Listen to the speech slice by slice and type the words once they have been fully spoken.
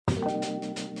My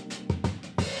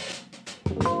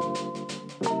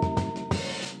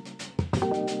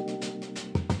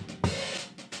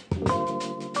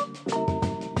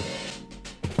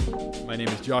name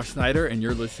is Josh Snyder, and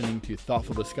you're listening to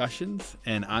Thoughtful Discussions,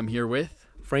 and I'm here with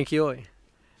Frankie Oy.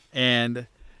 And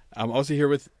I'm also here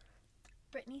with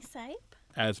Brittany Sipe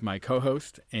as my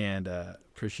co-host, and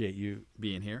appreciate you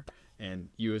being here, and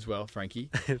you as well,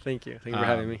 Frankie. Thank you for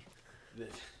having me.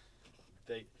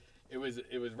 It was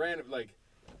random. Like,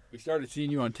 we started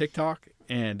seeing you on TikTok,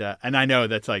 and I know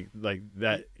that's like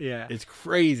that. Yeah, it's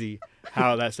crazy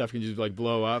how that stuff can just like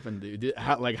blow up. And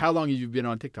how long have you been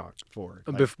on TikTok for?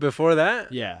 Like, before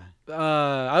that, yeah,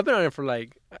 I've been on it for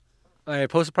I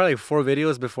posted probably 4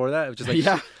 videos before that, just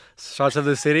like shots of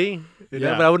the city. You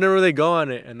know? But I would never really go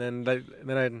on it, and then I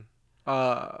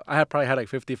had probably like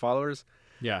 50 followers.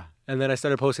 Yeah, and then I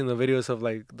started posting the videos of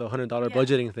like the $100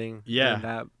 budgeting thing. Yeah, and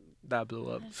that blew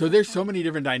up. So there's so many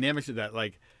different dynamics of that.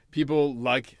 Like, people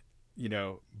like,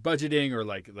 budgeting, or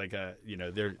like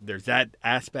there's that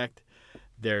aspect.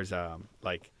 There's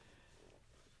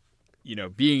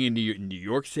being in New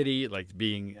York City, like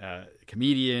being a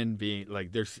comedian, being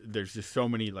like there's just so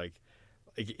many like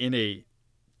in a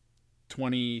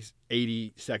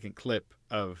 80 second clip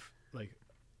of like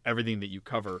everything that you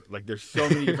cover. Like, there's so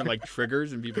many different like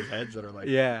triggers in people's heads that are like,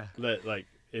 that like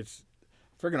it's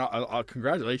friggin'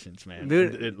 congratulations, man.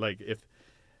 Dude. If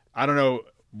I don't know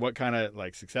what kind of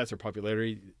like success or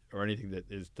popularity or anything that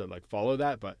is to like follow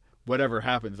that, but whatever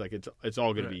happens, like it's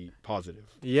all going to be positive.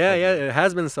 Yeah, it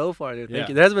has been so far, dude. Thank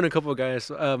you. There's been a couple of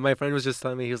guys. My friend was just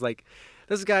telling me, he was like,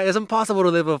 "This guy, it's impossible to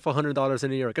live off $100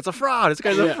 in New York. It's a fraud. This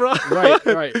guy's a fraud."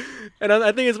 Right. And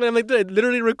I think it's when I'm like, dude, I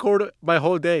literally record my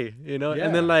whole day, Yeah.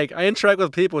 And then like I interact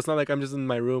with people. It's not like I'm just in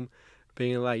my room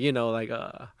being like,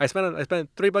 I spent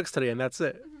 $3 today and that's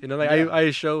it.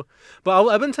 I show. But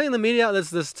I've been telling the media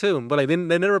outlets this too, but like they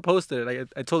never posted it. Like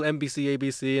I told NBC,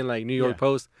 ABC, and like New York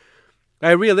Post.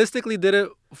 I realistically did it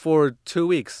for 2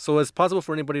 weeks, so it's possible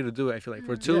for anybody to do it. I feel like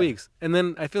for 2 weeks, and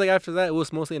then I feel like after that it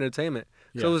was mostly entertainment.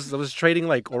 So I was trading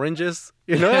like oranges,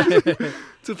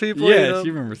 to people. Yeah,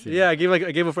 you remember seeing. Yeah, I gave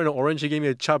a friend an orange. He gave me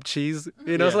a chopped cheese.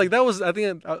 So like that was, I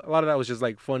think a lot of that was just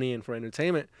like funny and for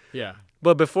entertainment. Yeah.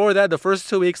 But before that, the first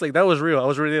 2 weeks, like that was real. I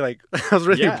was really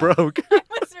broke.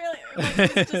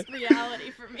 it was just reality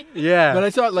for me. Yeah. But I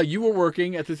saw like you were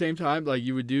working at the same time. Like,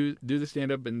 you would do the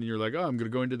stand up, and you're like, oh, I'm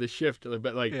gonna go into this shift.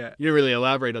 But like you didn't really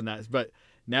elaborate on that. But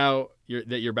now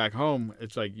you're back home,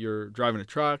 it's like you're driving a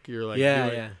truck. You're like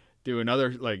doing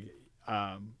other like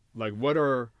what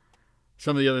are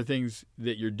some of the other things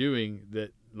that you're doing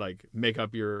that like make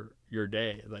up your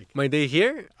day, like my day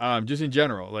here, just in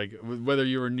general, like whether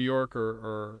you were in New York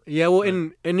or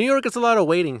in New York it's a lot of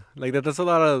waiting, like that's a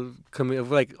lot of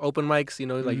like open mics,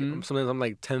 like sometimes I'm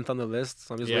like 10th on the list,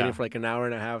 so I'm just waiting for like an hour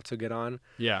and a half to get on,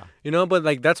 but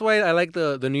like that's why I like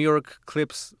the New York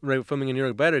clips, right, filming in New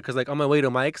York better, because like on my way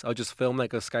to mics I'll just film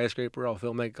like a skyscraper, I'll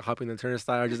film like hopping the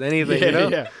turnstile or just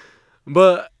anything.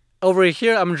 But over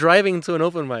here, I'm driving to an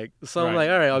open mic, so I'm like,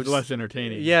 all right, I'll just less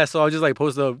entertaining. Yeah, so I'll just like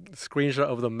post a screenshot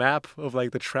of the map of like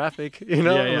the traffic, I'm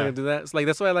gonna do that. So, like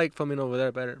that's why I like filming over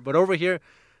there better. But over here,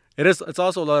 it's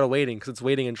also a lot of waiting, because it's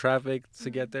waiting in traffic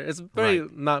to get there. It's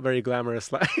not very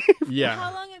glamorous life. Yeah.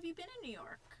 How long have you been in New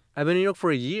York? I've been in New York for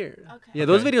a year. Okay. Yeah,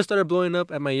 those videos started blowing up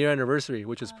at my year anniversary,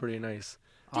 which is pretty nice.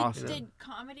 Awesome. Did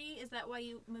comedy, is that why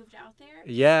you moved out there?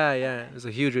 Yeah. It's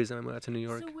a huge reason I moved out to New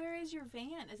York. So where is your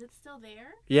van? Is it still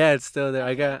there? Yeah, it's still there.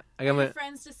 Okay. I got my my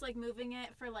friends just like moving it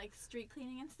for like street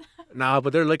cleaning and stuff. Nah,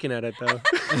 but they're looking at it though.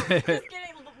 Just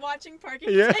watching parking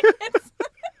tickets.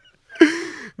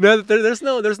 No,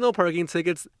 there's no parking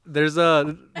tickets. There's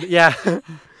well,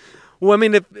 I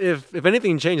mean, if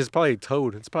anything changes, it's probably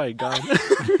towed. It's probably gone.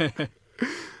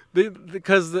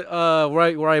 Because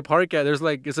where I park at, there's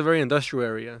like, it's a very industrial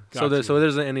area, so there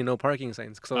isn't any no parking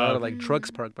signs, because a lot of like trucks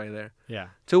park by there. Yeah.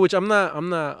 To which I'm not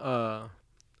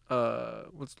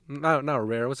what's not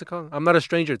rare. What's it called? I'm not a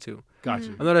stranger to.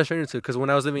 Gotcha. I'm not a stranger to, because when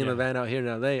I was living in a van out here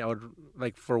in LA, I would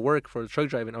like for truck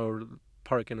driving, I would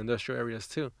park in industrial areas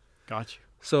too. Gotcha.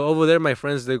 So over there, my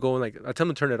friends, they go and like, I tell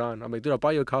them to turn it on. I'm like, dude, I'll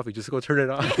buy you a coffee. Just go turn it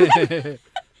on. Just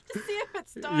see if it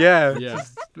starts. Yeah.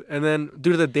 And then,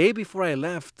 dude, the day before I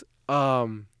left,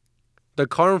 the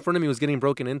car in front of me was getting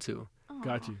broken into.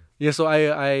 Got you. Yeah, so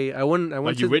I went.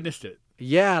 Like you witnessed it.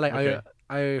 Yeah, like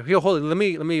here, hold it. Let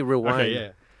me rewind. Okay,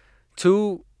 yeah.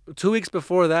 2 weeks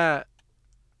before that,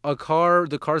 the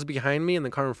cars behind me and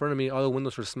the car in front of me, all the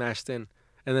windows were smashed in,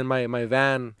 and then my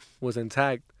van was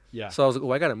intact. Yeah. So I was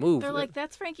like, I gotta move. They're like,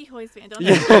 that's Frankie Hoy's van, don't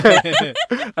they?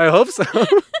 I hope so.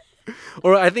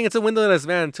 Or I think it's a windowless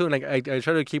van too, and like I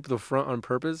try to keep the front on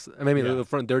purpose. Maybe Yeah. the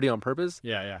front dirty on purpose.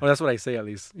 Yeah. Or that's what I say at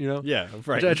least. You know. Yeah.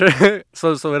 Right. I try,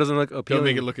 so it doesn't look appealing. Don't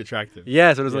make it look attractive.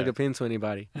 Yeah, so it doesn't Yeah. look appealing to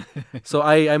anybody. So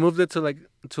I moved it to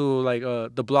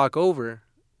the block over,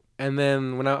 and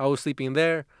then when I was sleeping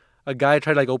there, a guy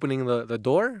tried like opening the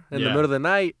door in the Yeah. middle of the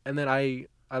night, and then I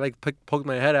like poked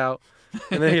my head out,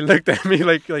 and then he looked at me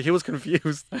like he was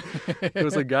confused. There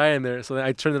was a guy in there, so then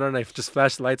I turned it on and I just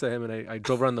flashed lights at him, and I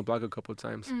drove around the block a couple of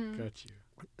times. Got you.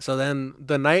 So then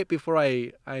the night before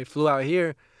I flew out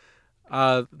here,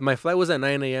 my flight was at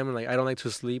 9 a.m. and like I don't like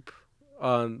to sleep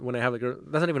when I have like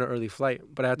that's not even an early flight,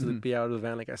 but I had to be out of the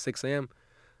van like at 6 a.m.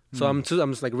 So I'm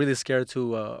just like really scared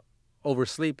to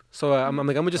oversleep. So I'm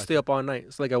like I'm gonna just stay up all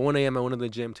night. So like at 1 a.m. I went to the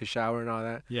gym to shower and all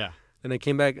that. Yeah. Then I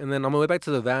came back, and then on my way back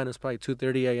to the van, it's probably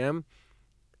 2:30 a.m.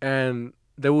 and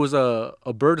there was a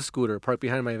bird scooter parked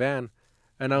behind my van,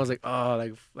 and I was like,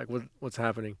 oh, like what's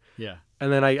happening? Yeah.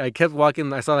 And then I kept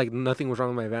walking. I saw like nothing was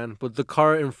wrong with my van, but the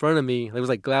car in front of me, there was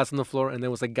like glass on the floor, and there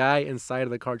was a guy inside of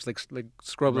the car just like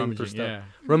scrubbing through stuff, Yeah.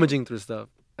 rummaging through stuff.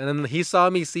 And then he saw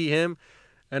me see him,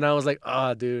 and I was like,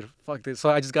 oh, dude, fuck this. So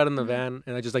I just got in the van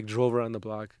and I just like drove around the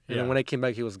block. And Yeah. then when I came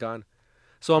back, he was gone.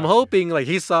 So I'm hoping like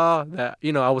he saw that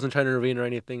I wasn't trying to intervene or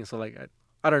anything. So like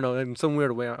I don't know, in some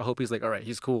weird way, I hope he's like, all right,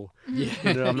 he's cool. Yeah.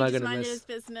 I'm not He just gonna minded miss. his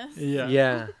business. Yeah.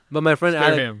 Yeah, but my friend Spare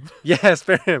Alex, him. yeah,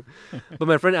 spare him. But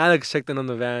my friend Alex checked in on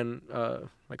the van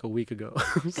like a week ago.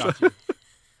 So- Got you.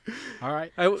 All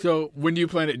right. I w- So when do you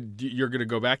plan it? You're gonna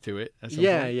go back to it? At some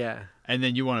yeah, point? yeah. And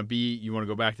then you want to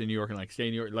go back to New York and like stay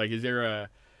in New York. Like, is there a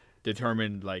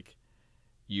determined like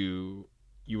you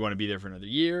want to be there for another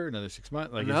year, another 6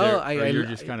 months? Like, No, or you're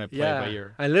just kind of play it by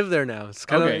ear. I live there now. It's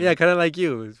kind of Okay. kind of like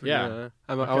you. Yeah.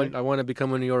 I want to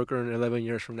become a New Yorker in 11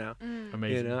 years from now.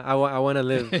 Amazing. I want to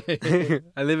live.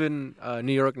 I live in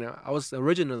New York now. I was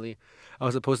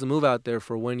supposed to move out there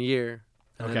for 1 year.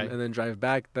 And then drive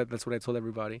back. That's what I told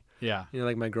everybody. Yeah.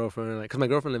 Like my girlfriend, like, cause my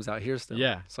girlfriend lives out here still.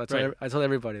 Yeah, So I told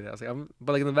everybody that. I was like,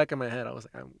 but like in the back of my head, I was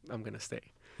like, I'm gonna stay.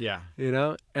 Yeah. And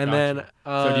Gotcha. then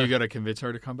So do you got to convince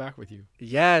her to come back with you?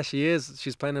 yeah, she is.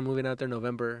 She's planning on moving out there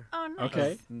November. Oh, nice.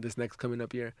 Okay. This next coming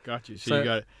up year. Got you. So-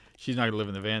 So she's not gonna live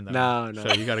in the van though. No.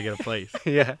 So you got to get a place.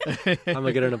 Yeah, I'm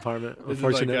gonna get an apartment. This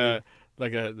Unfortunately. is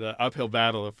like the uphill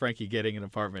battle of Frankie getting an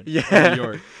apartment Yeah. in New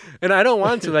York. And I don't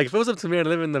want to. Like, if it was up to me, I'd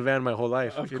live in the van my whole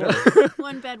life. Of you course. know?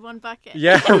 One bed, one bucket.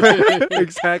 Yeah,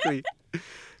 exactly.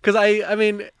 Because I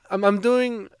mean, I'm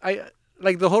doing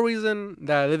like the whole reason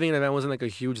that living in a van wasn't like a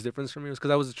huge difference for me was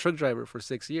because I was a truck driver for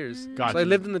 6 years. Gotcha. So I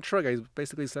lived in the truck. I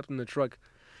basically slept in the truck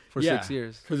for 6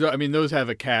 years. Because I mean, those have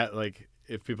a cat. Like,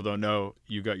 if people don't know,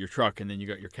 you got your truck and then you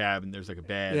got your cab and there's like a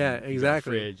bed. Yeah, and you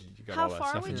exactly. got a fridge. And you got How all that far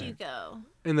stuff would in you there. go?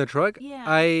 In the truck, Yeah.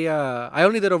 I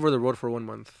only did over the road for 1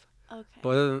 month. Okay.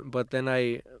 But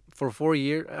then for 4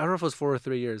 years, I don't know if it was 4 or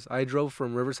 3 years, I drove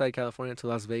from Riverside, California to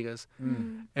Las Vegas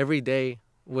every day,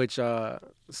 which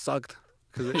sucked.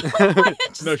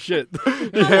 No shit. How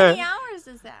many hours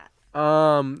is that?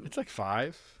 It's like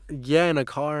 5. Yeah, in a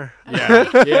car.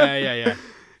 Yeah.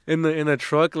 In the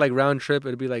truck, like round trip,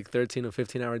 it'd be like 13 or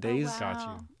 15 hour days. Oh, Got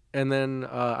wow. you. And then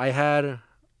I had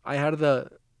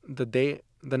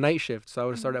the night shift, so I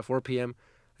would start at 4 p.m.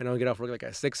 and I would get off work like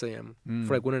at 6 a.m.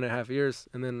 for like 1.5 years.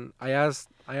 And then I asked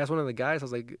one of the guys, I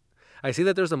was like, I see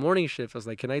that there's a morning shift. I was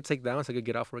like, can I take that one so I could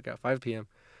get off work at 5 p.m.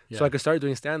 so I could start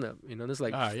doing stand up? This is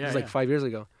like this is like 5 years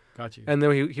ago. Got you. And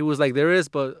then he was like, there is,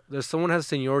 but there's someone has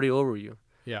seniority over you.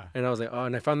 Yeah. And I was like, oh,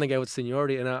 and I found the guy with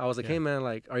seniority, and I was like, Yeah. hey man,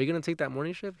 like, are you gonna take that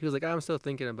morning shift? He was like, I'm still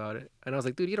thinking about it. And I was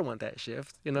like, dude, you don't want that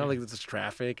shift, like it's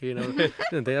traffic, I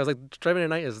was like, driving at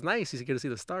night is nice. You get to see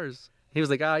the stars. He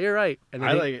was like, you're right. And then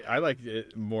I like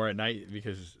it more at night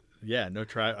because no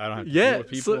traffic. I don't have to yeah. deal with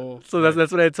people. So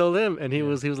that's what I told him, and he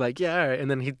was like, yeah, all right. And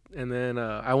then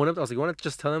I went up. I was like, you want to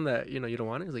just tell him that you don't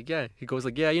want it? He's like, yeah. He goes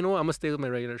like, yeah, you know what? I'm gonna stay with my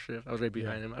regular shift. I was right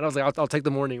behind him, and I was like, I'll take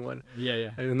the morning one. Yeah.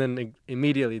 And then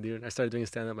immediately, dude, I started doing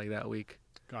stand up like that week.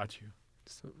 Got you.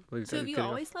 So have you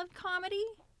always loved comedy?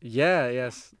 Yeah,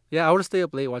 yes. Yeah, I would stay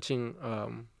up late watching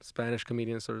Spanish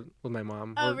comedians or with my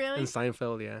mom. Oh, or really? In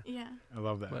Seinfeld, yeah. Yeah. I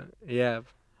love that. But yeah.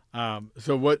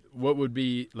 So what would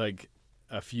be like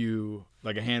a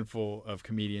handful of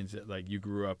comedians that like you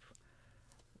grew up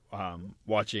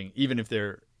watching, even if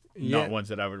they're not ones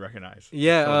that I would recognize?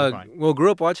 Yeah, Totally fine. well,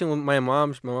 grew up watching with my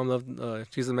mom. My mom loved,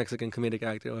 she's a Mexican comedic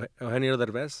actor, Eugenio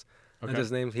Derbez. Okay. That's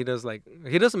his name. He does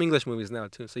some English movies now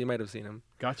too, so you might have seen him.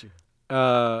 Got you.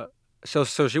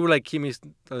 So she would like keep me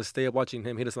stay up watching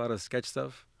him. He does a lot of sketch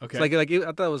stuff. Okay. It's like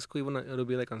I thought it was cool when it'll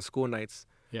be like on school nights.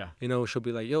 Yeah. She'll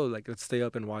be like, yo, like let's stay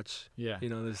up and watch. Yeah.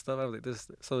 This stuff. I was like this.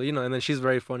 So and then she's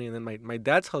very funny, and then my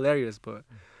dad's hilarious, but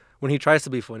when he tries to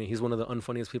be funny, he's one of the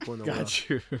unfunniest people in the world. Got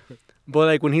you. But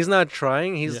like when he's not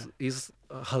trying, he's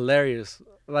hilarious.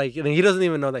 Like and he doesn't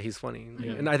even know that he's funny.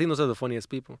 Yeah. And I think those are the funniest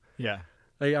people. Yeah.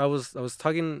 Like I was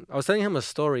telling him a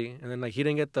story, and then like he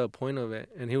didn't get the point of it,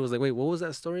 and he was like, "Wait, what was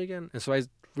that story again?" And so I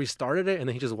restarted it, and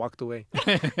then he just walked away.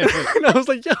 And I was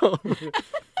like, "Yo."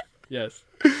 Yes.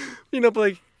 But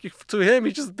like to him,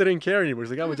 he just didn't care anymore.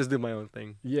 He's like, "I would just do my own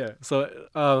thing." Yeah. So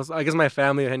I guess my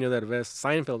family, Eugenio Derbez,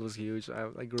 Seinfeld was huge.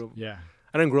 I grew up. Yeah.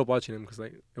 I didn't grow up watching him because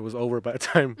like it was over by the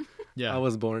time Yeah. I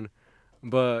was born.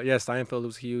 But yeah, Seinfeld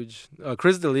was huge.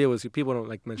 Chris D'Elia was. People don't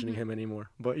like mentioning him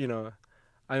anymore. But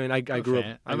I mean, I grew up.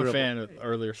 I'm a fan of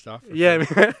earlier stuff. Yeah,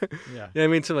 Sure. yeah. Yeah, I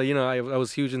mean, too. Like I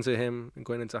was huge into him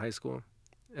going into high school,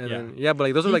 and then but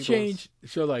like those he are like changed.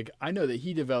 So like I know that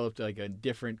he developed like a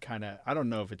different kind of. I don't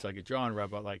know if it's like a genre,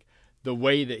 but like the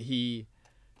way that he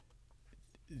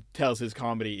tells his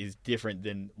comedy is different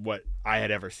than what I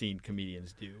had ever seen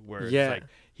comedians do. Where it's like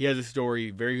he has a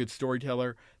story, very good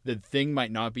storyteller. The thing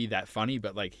might not be that funny,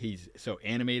 but like he's so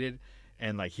animated.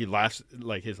 And like he laughs,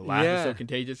 like his laugh is so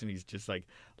contagious, and he's just like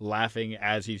laughing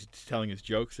as he's telling his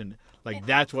jokes, and like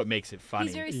that's what makes it funny.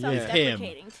 He's very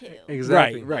self-deprecating too.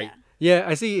 Exactly. Right. Yeah,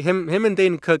 I see him and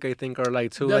Dane Cook. I think are like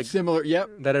two That's like similar. Yep.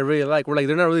 that I really like. Where like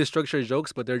they're not really structured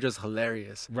jokes, but they're just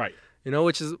hilarious. Right.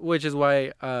 Which is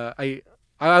why I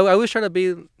always try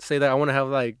to say that I want to have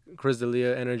like Chris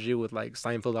D'Elia energy with like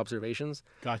Seinfeld observations.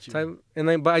 Got you. Type, and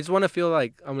like, but I just want to feel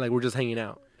like we're just hanging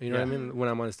out. You know what I mean? When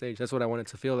I'm on stage, that's what I want it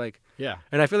to feel like. Yeah.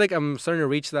 And I feel like I'm starting to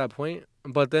reach that point.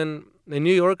 But then in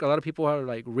New York, a lot of people are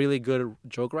like really good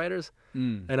joke writers,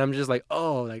 and I'm just like,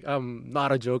 I'm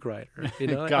not a joke writer.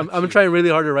 I'm trying really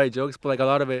hard to write jokes, but like a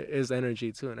lot of it is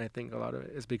energy too, and I think a lot of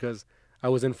it is because I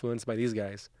was influenced by these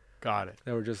guys. Got it.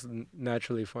 That were just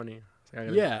naturally funny.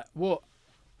 Yeah. Well,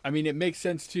 I mean, it makes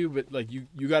sense too, but like you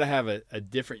got to have a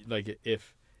different like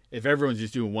if everyone's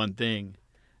just doing one thing,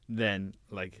 then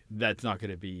like that's not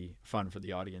going to be fun for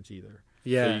the audience either.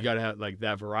 Yeah. So you got to have like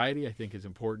that variety. I think is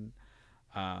important.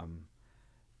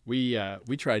 We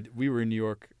were in New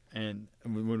York, and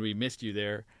when we missed you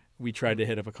there, we tried to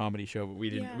hit up a comedy show, but we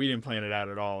didn't plan it out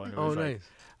at all. And it was nice.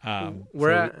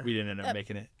 We didn't end up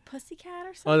making it. Pussycat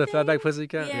or something. Oh, the Fatback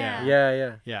Pussycat.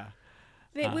 Yeah. Yeah.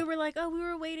 We were like, we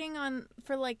were waiting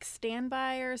for like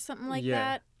standby or something like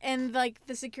that, and like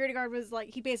the security guard was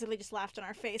like, he basically just laughed in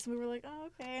our face, and we were like, oh,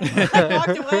 okay, and we like,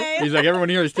 walked away. He's like, everyone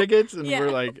here has tickets, and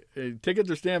we're like,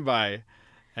 tickets or standby,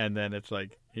 and then it's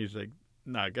like, he's like,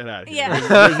 no, get out of here. Yeah.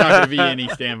 There's not going to be any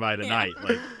standby tonight.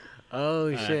 Like,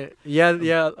 oh shit. Yeah.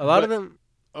 A lot of them.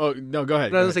 Oh no, go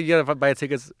ahead. I was like, you gotta buy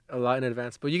tickets a lot in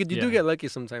advance, but you do get lucky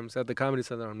sometimes at the Comedy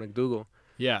Center on McDougal.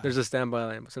 Yeah. There's a standby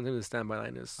line, but sometimes the standby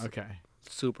line is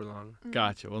super long.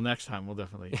 Gotcha. Well, next time we'll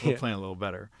plan a little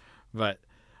better. But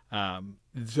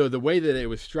so the way that it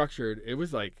was structured, it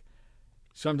was like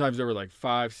sometimes there were like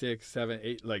 5, 6, 7,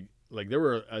 8, like there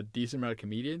were a decent amount of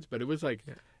comedians, but it was like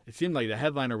it seemed like the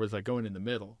headliner was like going in the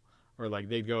middle, or like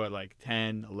they'd go at like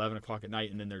 10, 11 o'clock at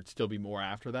night, and then there'd still be more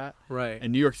after that. Right.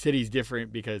 And New York City's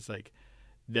different because like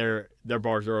their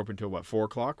bars are open till what, 4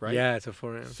 o'clolock, right? Yeah, it's a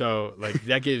 4 a.m. So like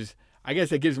that gives. I guess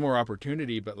that gives more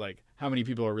opportunity, but like, how many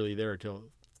people are really there till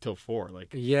 4? Like,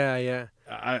 yeah.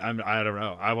 I don't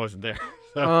know. I wasn't there.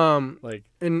 So, like,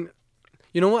 and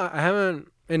you know what? I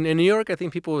haven't in New York. I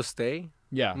think people will stay.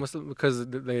 Yeah. Because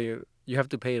you have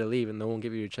to pay to leave, and they won't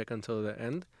give you your check until the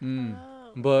end. Mm.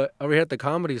 Oh. But over here at the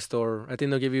Comedy Store, I think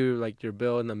they'll give you like your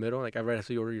bill in the middle, like right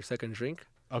after you order your second drink.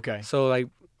 Okay. So like,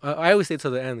 I always stay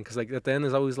till the end because like at the end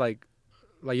is always like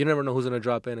you never know who's gonna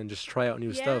drop in and just try out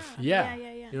new stuff. Yeah.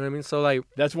 You know what I mean? So like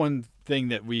that's one thing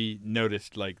that we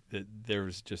noticed, like that there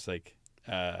was just like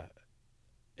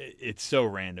it's so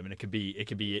random, and it could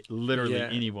be literally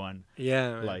anyone.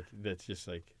 Yeah. Like that's just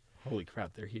like, holy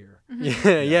crap, they're here.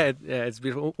 Mm-hmm. It's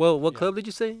beautiful. Well, what club did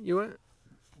you say you went?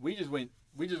 We just went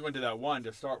to that one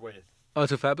to start with. Oh,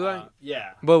 to Fabulous?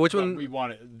 Yeah. But which one? We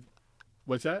wanted.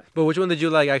 What's that? But which one did you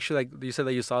like? Actually, like you said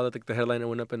that you saw that the headliner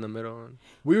went up in the middle.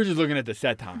 We were just looking at the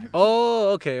set time. Oh,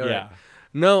 okay, all right.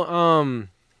 No,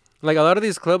 like a lot of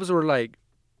these clubs were like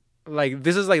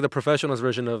this is like the professionals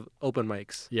version of open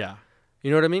mics. Yeah. You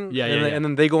know what I mean? Yeah, and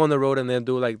then they go on the road and they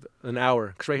do like an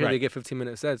hour. Cause right here they get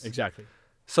 15-minute sets. Exactly.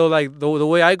 So like the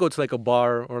way I go to like a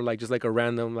bar or like just like a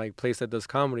random like place that does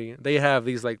comedy, they have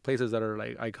these like places that are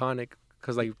like iconic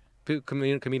because like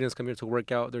comedians come here to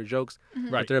work out their jokes. Mm-hmm.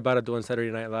 Right. That they're about to do on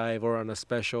Saturday Night Live or on a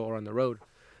special or on the road.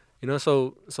 You know,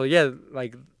 so yeah,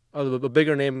 like a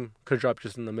bigger name could drop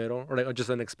just in the middle or like just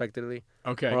unexpectedly.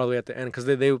 Okay. Or all the way at the end because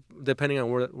they depending on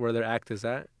where their act is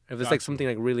at. If it's like something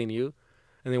like really new,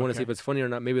 and they want to see if it's funny or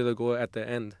not, maybe they'll go at the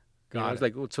end. It's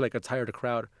like to like a tired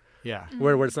crowd. Yeah.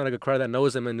 Where it's not like a crowd that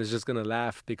knows them and is just gonna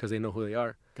laugh because they know who they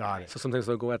are. Got it. So sometimes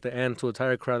they'll go at the end to a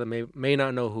entire crowd that may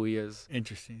not know who he is.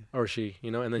 Interesting. Or she,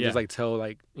 and then Yeah. just like tell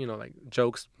like like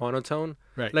jokes monotone.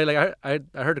 Right. Like I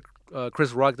heard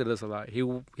Chris Rock did this a lot. He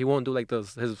won't do like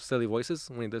his silly voices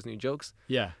when he does new jokes.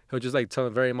 Yeah. He'll just like tell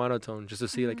it very monotone just to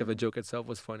see like if the joke itself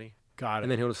was funny. Got it.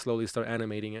 And then he'll slowly start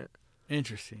animating it.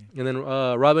 Interesting. And then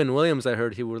Robin Williams, I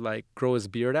heard he would like grow his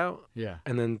beard out Yeah.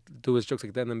 and then do his jokes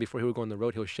like that. And then before he would go on the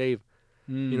road, he'll shave.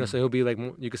 So he'll be like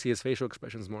you can see his facial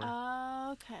expressions more.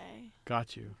 Okay.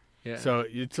 Got you. Yeah. So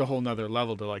it's a whole nother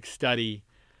level to like study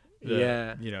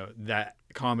the, that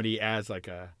comedy as like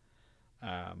a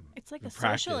it's like a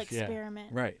practice. social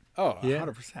experiment. Right. Oh, Yeah.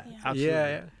 100%. Yeah. Absolutely.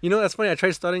 Yeah. That's funny. I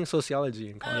tried studying sociology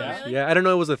in college. Yeah? Really? Yeah, I didn't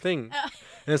know it was a thing.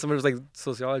 And then somebody was like,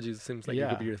 sociology seems like it Yeah.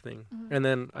 could be your thing. And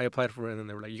then I applied for it, and then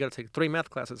they were like, you got to take 3 math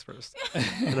classes first. And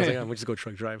I was like, I'm just go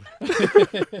truck drive.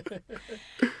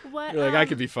 What? You're like, I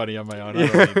could be funny on my own. I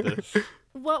don't need this.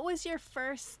 What was your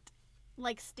first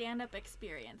like stand-up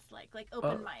experience like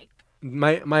open mic?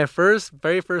 My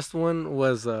very first one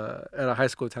was at a high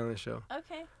school talent show.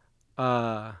 Okay.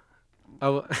 I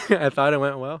thought it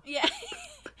went well. Yeah.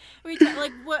 Were you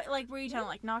were you telling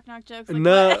like knock knock jokes? Like,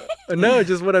 No, what? no,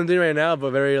 just what I'm doing right now, but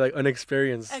very like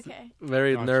unexperienced. Okay.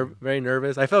 Very Gotcha. very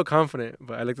nervous. I felt confident,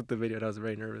 but I looked at the video and I was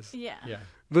very nervous. Yeah. Yeah.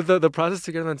 But the process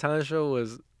to get on the talent show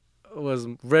was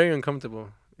very uncomfortable.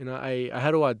 I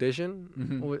had to audition.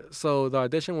 Mhm. So the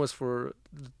audition was for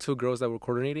 2 girls that were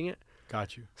coordinating it.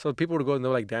 Got you. So people would go and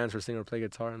they'll like dance or sing or play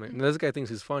guitar. I'm like, this guy thinks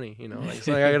he's funny,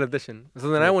 so I got audition. So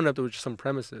then I went up there with some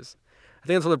premises. I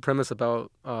think I told the premise about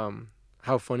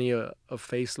how funny a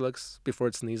face looks before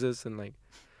it sneezes and like,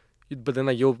 but then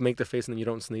like you'll make the face and then you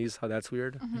don't sneeze. How that's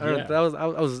weird. I don't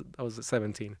know. I was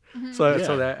 17. So I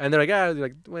told that, and they're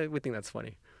like, we think that's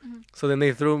funny. So then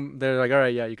they're like, all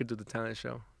right, yeah, you could do the talent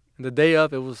show. And the day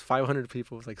up, it was 500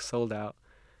 people. It was like sold out.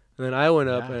 And then I went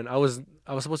up and I was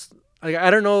supposed to, like,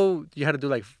 I don't know, you had to do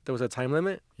like, there was a time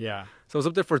limit. Yeah. So I was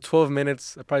up there for 12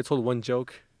 minutes. I probably told 1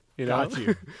 joke, Got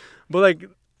you. But like,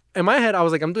 in my head, I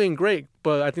was like, I'm doing great.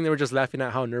 But I think they were just laughing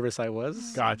at how nervous I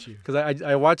was. Got you. Because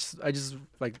I just,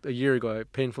 like a year ago, I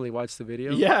painfully watched the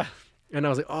video. Yeah. And I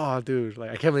was like, oh, dude, like,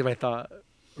 I can't believe I thought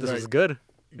this Right. was good.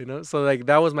 So like,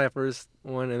 that was my first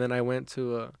one. And then I went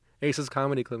to Ace's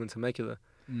Comedy Club in Temecula.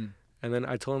 And then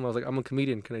I told him, I was like, I'm a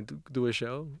comedian. Can I do a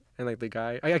show? And like the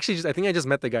guy, I think I just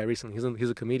met the guy recently. He's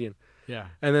a comedian. Yeah.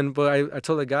 And then, but I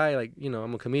told the guy, like,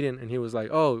 I'm a comedian. And he was like,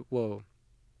 oh, well,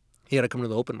 he had to come to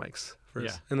the open mics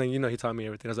first. Yeah. And then, he taught me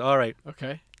everything. I was like, all right.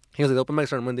 Okay. He was like, the open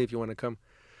mics are on Monday if you want to come.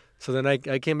 So then I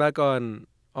came back on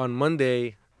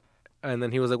Monday. And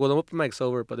then he was like, well, the open mic's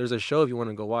over, but there's a show if you want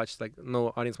to go watch. Like,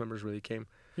 no audience members really came.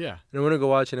 Yeah. And I went to go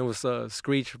watch, and it was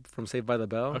Screech from Saved by the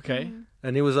Bell. Okay.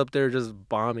 And he was up there just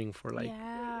bombing for like,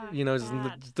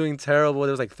 just doing terrible.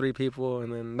 There was like 3 people,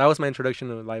 and then that was my introduction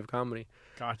to live comedy.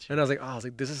 Gotcha. And I was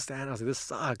like, this is stand. I was like, this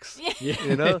sucks. Yeah.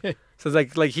 So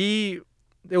it's like it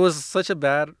was such a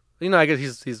bad. I guess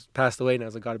he's passed away now.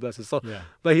 So God bless his soul. Yeah.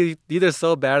 But he did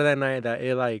so bad that night that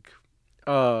it like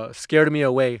scared me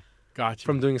away Gotcha.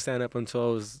 from doing stand up until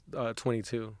I was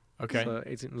 22. Okay. So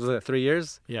 18, was it 3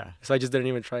 years? Yeah. So I just didn't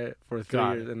even try it for 3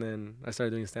 Got years, it. and then I started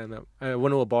doing stand up. I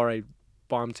went to a bar. I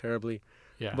bombed terribly.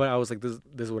 Yeah. But I was like, this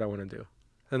is what I want to do,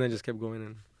 and then just kept going.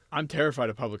 And I'm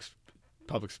terrified of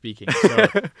public speaking. So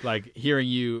like hearing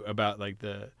you about like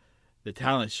the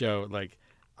talent show, like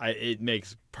it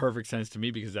makes perfect sense to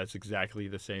me because that's exactly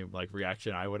the same like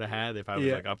reaction I would have had if I was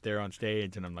like up there on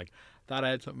stage and I'm like thought I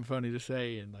had something funny to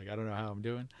say and like I don't know how I'm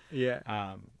doing.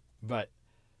 yeah, But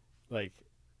like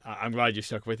I'm glad you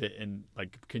stuck with it and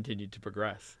like continued to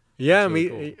progress. yeah, That's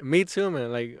really me too,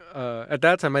 man. Like at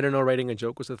that time, I didn't know writing a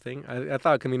joke was a thing. I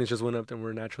thought comedians just went up and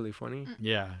were naturally funny,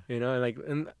 Yeah.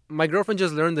 and my girlfriend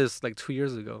just learned this like 2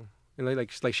 years ago, and like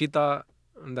she thought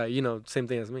that same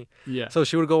thing as me. Yeah. So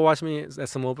she would go watch me at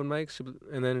some open mics,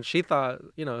 and then she thought,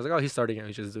 I was like, oh, he's starting out,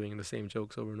 he's just doing the same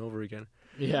jokes over and over again.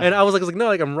 Yeah. And I was like, no,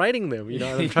 like I'm writing them,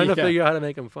 I'm trying to Yeah. figure out how to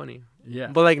make them funny. Yeah.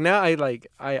 But like now,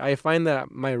 I find that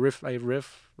I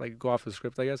riff like go off the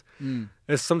script, I guess.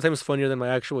 It's sometimes funnier than my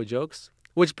actual jokes,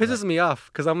 which pisses me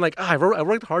off because I'm like, I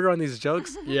worked harder on these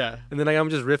jokes, Yeah. and then I'm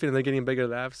just riffing and they're getting bigger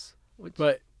laughs.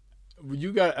 But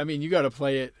you got to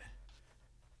play it.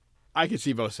 I could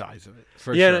see both sides of it.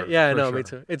 For yeah, sure. yeah, for no, sure. me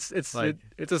too. It's Like,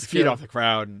 it's a Feed skill. off the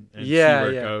crowd and Yeah, see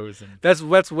where yeah. it goes. And That's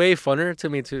way funner to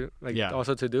me too. Like Yeah.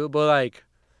 also to do, but like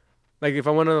if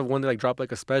I want to like drop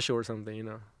like a special or something,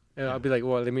 and I'll be like,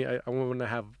 well, I want to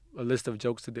have a list of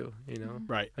jokes to do,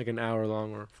 right. like an hour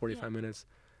long or 45 minutes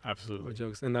Absolutely. of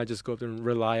jokes, and not just go up there and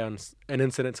rely on an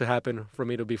incident to happen for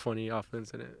me to be funny off the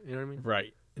incident. You know what I mean?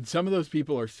 Right. And some of those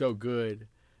people are so good.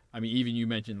 I mean, even you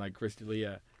mentioned like Chris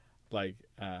D'Elia, like,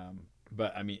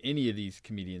 but I mean, any of these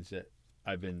comedians that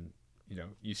I've been,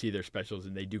 you see their specials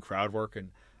and they do crowd work and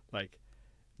like,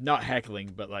 not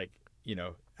heckling, but like,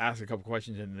 ask a couple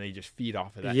questions and they just feed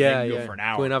off of that. Yeah, and they can go for an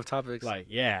hour. Going off topics. Like,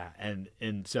 yeah,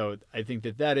 and so I think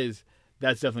that's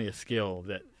definitely a skill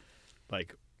that,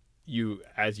 like,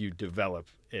 as you develop,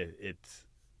 it's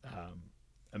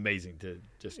amazing to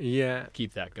just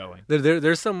keep that going.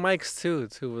 There's some mics too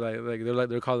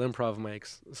they're called improv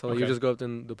mics. So you just go up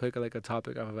and they'll pick like a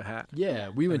topic off of a hat. Yeah,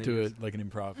 we went to an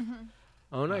improv. Mm-hmm.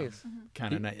 Oh, nice.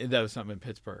 Kind of nice. That was something in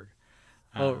Pittsburgh.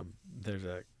 There's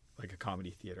a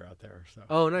comedy theater out there. So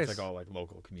oh, nice. It's like all like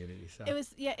local community stuff.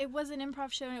 It was an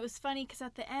improv show, and it was funny because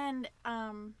at the end,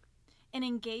 an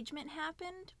engagement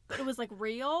happened, but it was like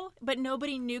real, but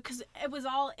nobody knew because it was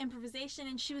all improvisation.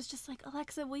 And she was just like,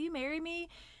 "Alexa, will you marry me?"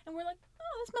 And we're like,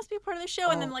 "Oh, this must be a part of the show."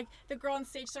 And then like the girl on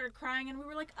stage started crying, and we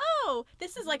were like, "Oh,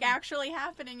 this is like actually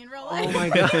happening in real life." Oh my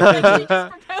god! Like, she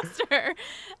just proposed to her.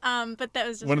 But that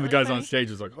was just one of the guys funny. on stage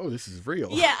was like, "Oh, this is real."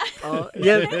 Yeah.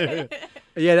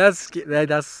 Yeah.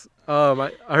 That's.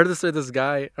 I heard this with this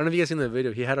guy. I don't know if you guys seen the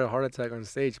video. He had a heart attack on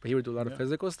stage, but he would do a lot of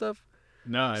physical stuff.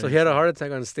 No. So he had a heart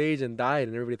attack on stage and died,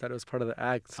 and everybody thought it was part of the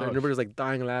act. So everybody was like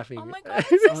dying laughing. Oh my god,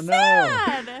 it's so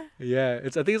sad. Yeah, I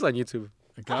think it's on YouTube.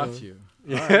 I got you.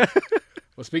 Yeah. Right.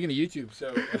 Well, speaking of YouTube,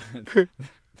 so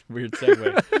weird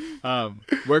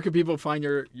segue. Where can people find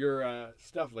your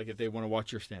stuff? Like if they want to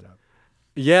watch your stand up?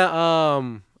 Yeah,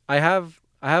 I have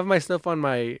my stuff on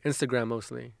my Instagram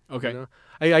mostly. Okay.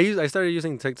 I started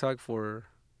using TikTok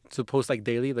to post like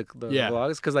daily the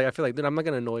vlogs because like I feel like I'm not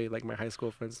gonna annoy like my high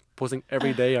school friends posting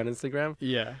every day on Instagram.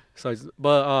 Yeah. So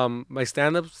but my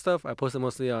stand up stuff I post it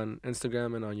mostly on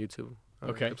Instagram and on YouTube.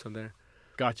 Okay. Clips on there.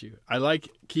 Got you. I like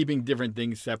keeping different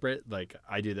things separate. Like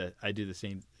I do the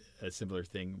same, a similar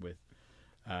thing with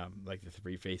like the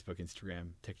 3 Facebook, Instagram,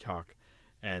 TikTok,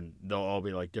 and they'll all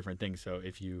be like different things. So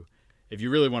if you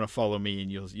really want to follow me, and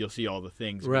you'll see all the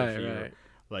things. Right.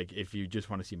 Like if you just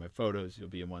want to see my photos, you'll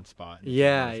be in one spot. And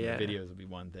Yeah. My videos will be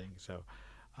one thing. So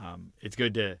it's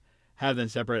good to have them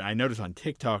separate. I notice on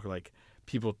TikTok, like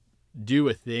people do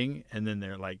a thing and then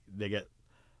they're like they get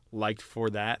liked for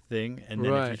that thing, and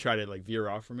then if you try to like veer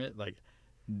off from it, like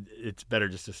it's better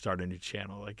just to start a new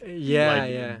channel. Like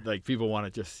like people want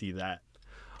to just see that.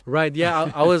 Right.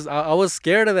 Yeah. I was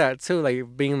scared of that too,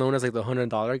 like being known as like the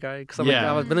 $100 guy, because like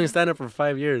I've been doing stand up for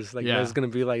 5 years. Like that's gonna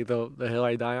be like the hill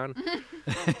I die on.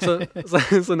 so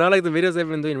now like the videos I've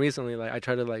been doing recently, like I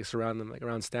try to like surround them like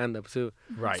around stand up too.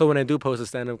 Right. So when I do post a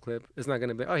stand up clip, it's not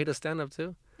gonna be he does stand up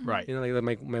too. Right.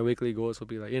 Like my weekly goals will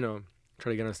be like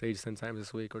try to get on stage 10 times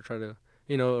this week, or try to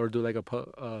or do like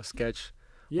a sketch,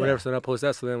 whatever. So then I post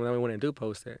that. So then when I do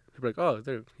post it, people are like, oh,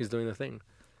 there he's doing the thing.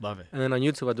 Love it. And then on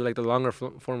YouTube, I do like the longer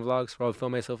form vlogs where I'll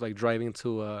film myself like driving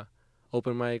to a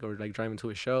open mic or like driving to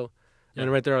a show. Yeah.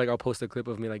 And right there, like I'll post a clip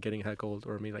of me like getting heckled,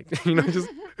 or me like just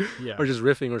or just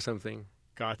riffing or something.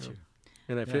 Got you.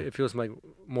 And it feels like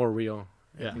more real.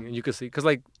 Yeah. And you can see, because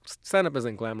like stand up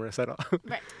isn't glamorous at all.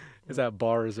 Right. It's at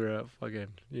bars or at fucking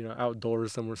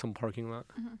outdoors somewhere, some parking lot.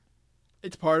 Mm-hmm.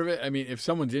 It's part of it. I mean, if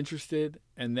someone's interested,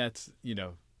 and that's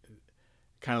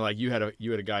kind of like you had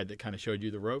a guide that kind of showed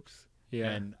you the ropes.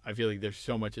 Yeah. And I feel like there's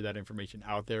so much of that information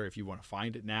out there if you want to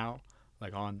find it now,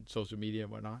 like on social media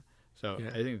and whatnot. So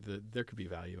I think that there could be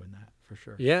value in that for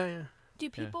sure. Yeah. Do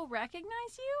people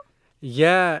recognize you?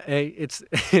 Yeah, is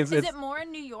it more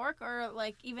in New York or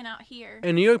like even out here?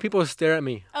 In New York, people stare at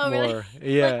me more. Really?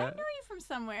 Yeah. Like, I know you from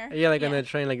somewhere. Yeah, like on the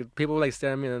train, like people like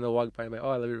stare at me and then they'll walk by and be like,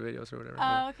 oh, I love your videos or whatever.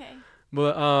 Oh, okay.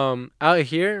 But out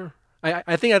here,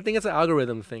 I think it's an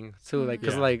algorithm thing too. Like,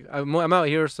 cause like I'm out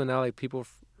here, so now like people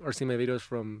are seeing my videos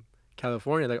from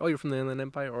California, like, oh, you're from the Inland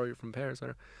Empire, or you're from Paris,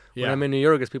 or when I'm in New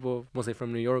York, it's people mostly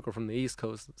from New York or from the East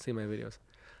Coast see my videos.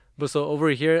 But so over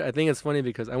here, I think it's funny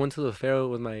because I went to the fair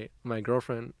with my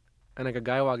girlfriend, and like a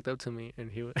guy walked up to me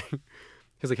and he was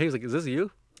like, hey, is this you?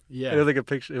 Yeah. And it was like a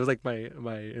picture. It was like my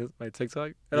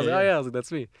TikTok. And I was like, oh yeah. I was like,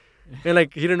 that's me. And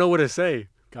like he didn't know what to say.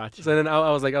 Gotcha. So then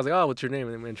I was like, oh, what's your name?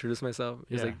 And then I introduced myself.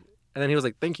 He was like, and then he was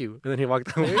like, thank you. And then he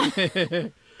walked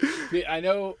away. I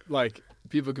know, like,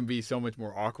 people can be so much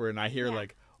more awkward, and I hear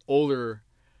like older,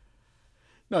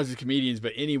 not just comedians,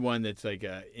 but anyone that's like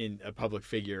in a public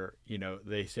figure,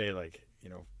 they say like,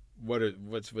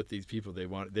 what's with these people?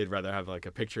 They'd rather have like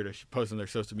a picture to post on their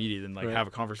social media than like have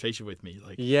a conversation with me.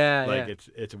 Like,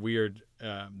 it's weird.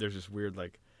 There's this weird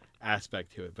like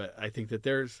aspect to it, but I think that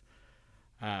there's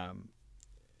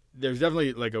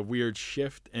definitely like a weird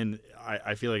shift, and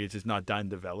I feel like it's just not done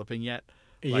developing yet.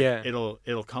 Like,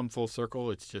 it'll come full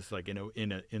circle. It's just like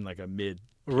in like a mid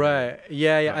Right.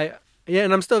 Yeah.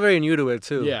 And I'm still very new to it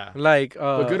too. Yeah. Like.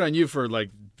 But good on you for like,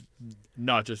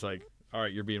 not just like, all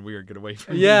right, you're being weird, get away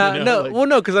from me. Yeah. You know? No. Like, well,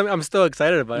 no, because I'm still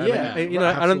excited about it. Yeah.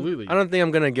 Absolutely. I don't think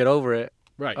I'm gonna get over it.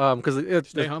 Right. Because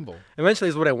Stay humble. Eventually,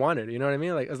 it's what I wanted. You know what I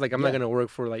mean? Like, it's like I'm not gonna work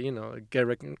for like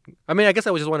I mean, I guess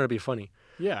I just wanted to be funny.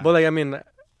 Yeah. But like, I mean,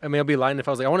 I'd be lying if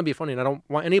I was like, I want to be funny and I don't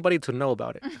want anybody to know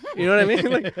about it. You know what I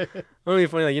mean? Like, I want to be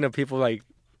funny, like, people like,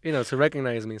 to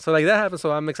recognize me. So like that happens.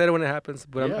 So I'm excited when it happens,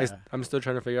 but I'm still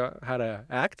trying to figure out how to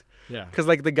act. Yeah. Because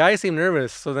like the guy seemed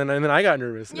nervous, so then I got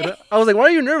nervous. And I was like, "Why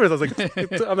are you nervous?" I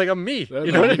was like, "I'm me."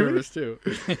 You know what I mean? Nervous too.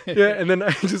 Yeah. And then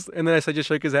I just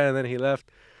shook his hand and then he left.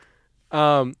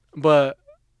 But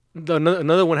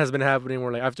another one has been happening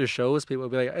where like after shows, people will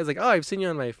be like, "It's like, oh, I've seen you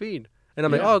on my feed," and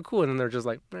I'm like, "Oh, cool," and then they're just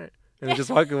like, "Eh," and they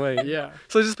just walk away. Yeah.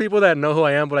 So it's just people that know who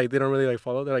I am, but like they don't really like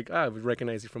follow. They're like, "Ah, I would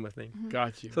recognize you from a thing."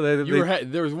 Got you. So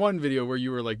there was one video where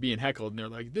you were like being heckled, and they're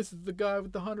like, "This is the guy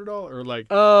with the $100," or like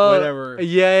whatever.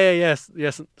 Yes.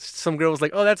 Some girl was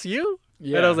like, "Oh, that's you,"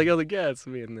 Yeah. and I was like, "Yeah, it's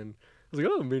me," and then I was like,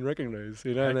 "Oh, I'm being recognized,"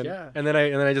 and then and then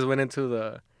I just went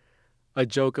into a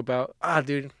joke about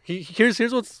dude. Here's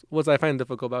what's I find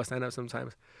difficult about stand up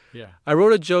sometimes. Yeah. I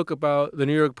wrote a joke about the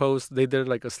New York Post. They did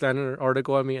like a slander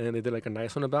article on me, and then they did like a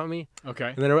nice one about me. Okay.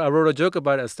 And then I wrote a joke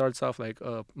about it. It starts off like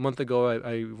a month ago.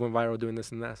 I went viral doing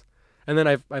this and that. And then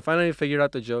I finally figured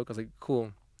out the joke. I was like,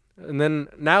 cool. And then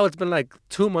now it's been like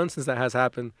 2 months since that has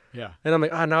happened. Yeah. And I'm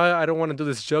like, now I don't want to do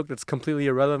this joke that's completely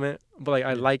irrelevant, but like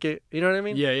I like it. You know what I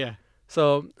mean? Yeah. Yeah.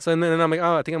 So and then I'm like,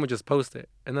 I think I'm gonna just post it.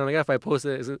 And then I'm like, if I post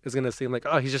it, it's gonna seem like,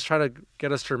 he's just trying to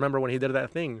get us to remember when he did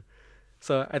that thing.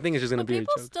 So I think it's just gonna be a joke.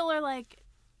 People still are like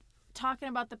talking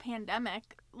about the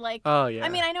pandemic. Like, oh yeah. I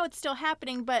mean, I know it's still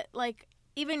happening, but like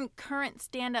even current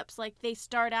stand-ups, like they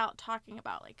start out talking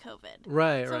about like COVID.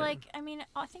 Right. So like, I mean,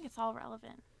 I think it's all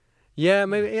relevant. Yeah,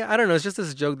 maybe. Yeah, I don't know. It's just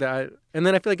this joke and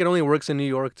then I feel like it only works in New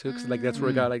York too, because like that's where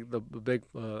it got like the big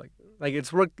like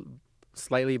it's worked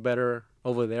slightly better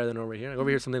over there than over here. Like over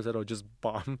here, sometimes it'll just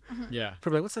bomb. Yeah.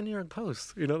 People are like, what's the New York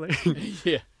Post? Like.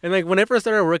 Yeah. And like when I first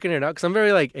started working it out, because I'm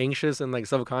very like anxious and like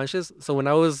self-conscious. So when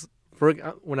I was like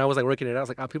working it out, I was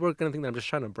like, people are gonna think that I'm just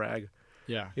trying to brag.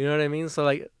 Yeah. You know what I mean? So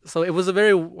it was a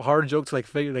very hard joke to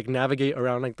like navigate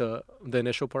around like the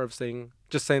initial part of telling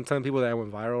people that I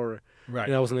went viral or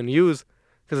I was in the news.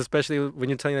 Because especially when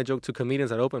you're telling that joke to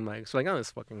comedians at open mics, like,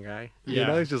 this fucking guy.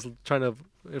 Yeah. He's just trying to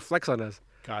flex on us.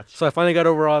 Gotcha. So I finally got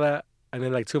over all that, and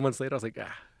then like 2 months later, I was like,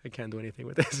 I can't do anything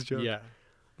with this joke. Yeah.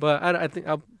 But I think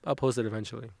I'll post it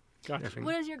eventually. Gotcha.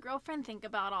 What does your girlfriend think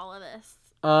about all of this?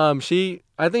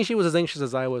 I think she was as anxious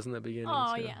as I was in the beginning.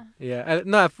 Oh, so. yeah. Yeah.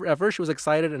 No, at first she was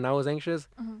excited and I was anxious.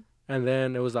 Mm-hmm. And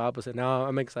then it was the opposite. Now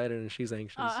I'm excited and she's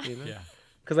anxious. Yeah.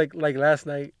 Because like last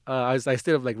night, I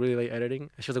stayed up like really late editing.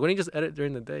 And she was like, "Why don't you just edit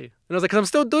during the day?" And I was like, "Cause I'm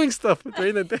still doing stuff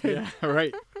during the day." Yeah.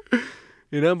 Right.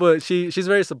 But she's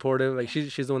very supportive. Like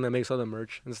she's the one that makes all the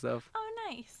merch and stuff. Oh,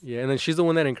 nice. Yeah, and then she's the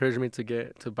one that encouraged me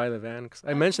to buy the van. Cause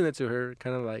I mentioned it to her,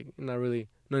 kind of like not really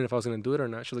knowing if I was gonna do it or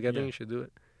not. She was like, "I think you should do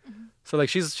it." Mm-hmm. So like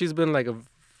she's been like a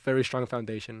very strong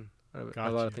foundation of a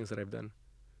lot of things that I've done.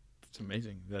 It's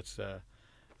amazing. That's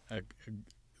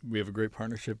we have a great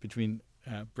partnership between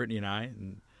Brittany and I,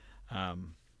 and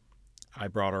I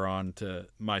brought her on to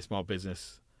my small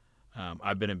business.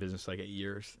 I've been in business like 8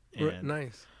 years. And,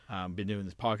 nice. Been doing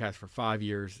this podcast for 5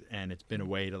 years, and it's been a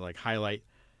way to like highlight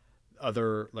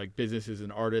other like businesses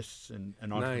and artists and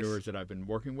entrepreneurs that I've been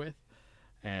working with,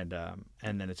 and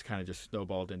then it's kind of just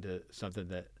snowballed into something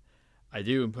that I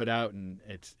do and put out, and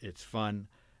it's fun.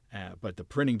 But the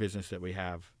printing business that we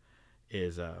have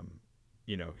is,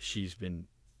 she's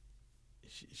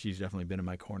definitely been in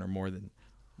my corner more than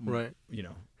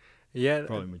yeah,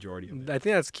 probably majority of it. I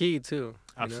think that's key too.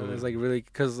 Absolutely. It's like really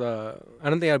because I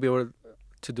don't think I'd be able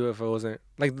to do it if I wasn't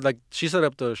like she set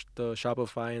up the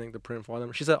Shopify and like the print for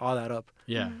them. She set all that up.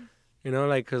 Yeah.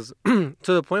 Because to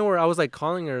the point where I was like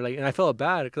calling her like, and I felt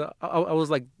bad because I was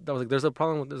like, there's a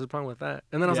problem with that,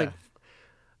 and then I was like,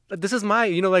 this is my,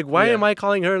 like, why am I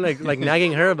calling her like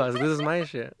nagging her about it? This is my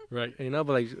shit, right? But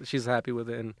like she's happy with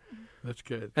it, and that's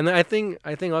good. And then I think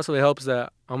also it helps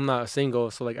that I'm not single,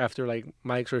 so like after like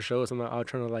mics or shows, I'm not out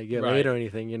trying to like get laid or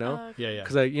anything, Yeah.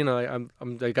 Because I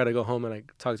gotta go home and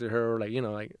like talk to her or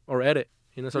like or edit,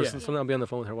 so sometimes I'll be on the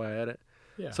phone with her while I edit.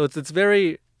 Yeah. So it's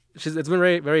been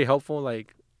very very helpful,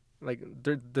 like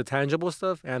the tangible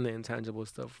stuff and the intangible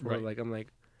stuff. Where, like I'm like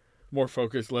more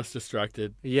focused, less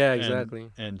distracted. Yeah, exactly.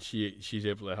 And she's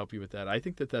able to help you with that. I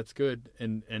think that's good.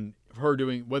 And her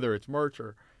doing, whether it's merch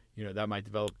or that might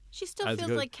develop. She still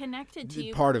feels like connected to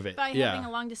you. Part of it, by having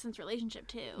a long distance relationship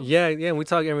too. Yeah, and we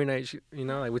talk every night.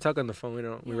 Like we talk on the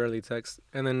phone. We rarely text.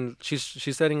 And then she's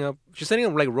setting up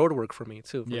like road work for me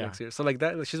too for next year. So like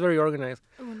that, she's very organized.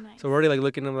 Oh, nice. So we're already like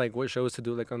looking at like what shows to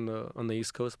do like on the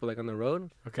East Coast, but like on the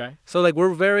road. Okay. So like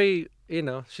we're very,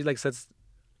 she like sets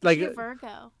like. She's a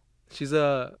Virgo. She's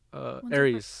a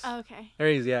Aries. Oh, okay.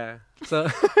 Aries, yeah. So.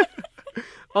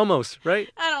 Almost, right?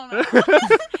 I don't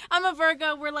know. I'm a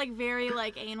Virgo. We're like very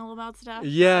like anal about stuff.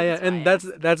 Yeah, and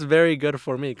that's very good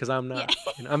for me because I'm not.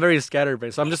 Yeah. I'm very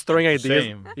scatterbrained, so I'm just throwing ideas.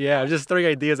 Same. Yeah, I'm just throwing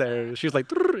ideas at her. She's like,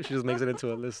 she just makes it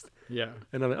into a list. Yeah.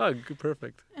 And I'm like, oh, good,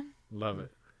 perfect. Love it.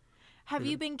 Have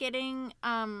you been getting?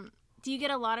 Do you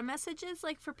get a lot of messages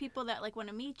like for people that like want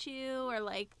to meet you or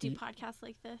like do podcasts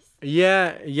like this?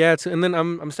 Yeah. And then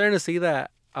I'm starting to see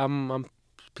that I'm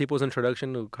people's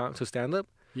introduction to stand up.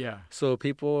 Yeah. So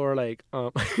people are like,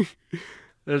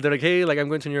 they're like, hey, like I'm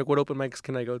going to New York. What open mics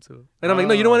can I go to? And I'm like,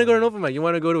 no, you don't want to go to an open mic. You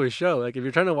want to go to a show. Like if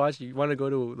you're trying to watch, you want to go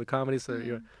to the comedy.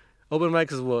 So open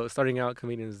mics is what starting out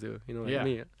comedians do. Like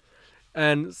me.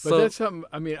 And so, but that's something.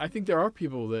 I mean, I think there are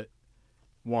people that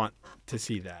want to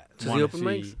see that. To see open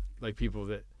mics, like people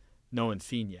that no one's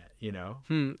seen yet.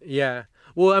 Yeah.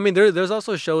 Well, I mean, there's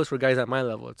also shows for guys at my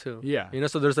level too. Yeah.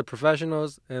 So there's the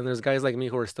professionals, and there's guys like me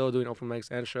who are still doing open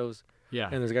mics and shows. Yeah.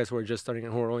 And there's guys who are just starting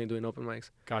and who are only doing open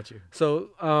mics. Got you. So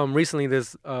recently,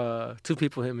 there's 2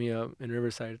 people hit me up in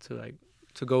Riverside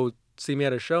to go see me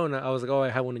at a show, and I was like, oh, I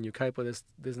have one in Yucaipa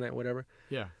this night, whatever.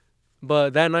 Yeah.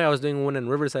 But that night I was doing one in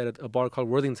Riverside at a bar called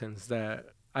Worthington's that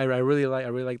I really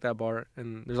like that bar,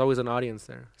 and there's always an audience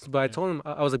there. But I told him,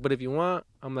 I was like, but if you want,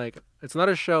 I'm like, it's not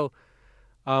a show,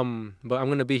 but I'm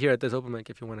gonna be here at this open mic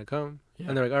if you want to come. Yeah.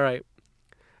 And they're like, all right.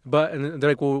 And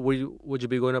they're like, well, would you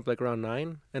be going up like around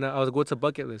 9? And I was like, what's a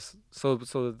bucket list? So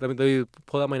they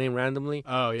pulled out my name randomly.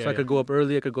 Oh, yeah. So I could go up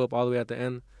early. I could go up all the way at the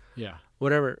end. Yeah.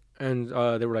 Whatever. And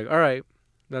they were like, all right,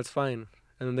 that's fine.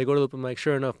 And then they go to the open mic.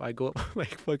 Sure enough, I go up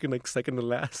like fucking like second to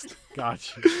last.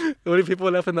 Gotcha. The only people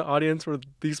left in the audience were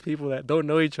these people that don't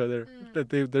know each other. That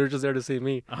they're just there to see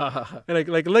me. And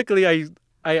like luckily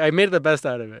I made the best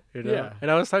out of it, Yeah.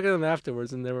 And I was talking to them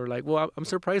afterwards, and they were like, "Well, I'm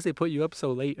surprised they put you up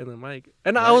so late in the mic."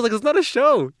 And I was like, "It's not a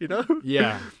show,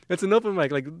 Yeah. It's an open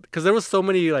mic, like because there was so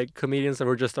many like comedians that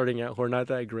were just starting out who are not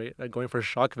that great, like going for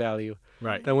shock value,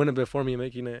 right? That went in before me,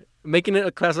 making it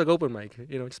a classic open mic,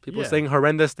 just people saying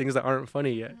horrendous things that aren't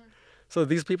funny yet. So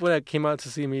these people that came out to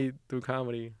see me do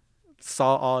comedy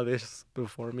saw all this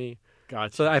before me.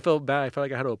 Gotcha. So I felt bad. I felt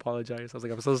like I had to apologize. I was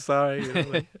like, "I'm so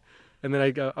sorry." And then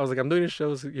I was like, I'm doing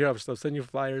shows here. I'll send you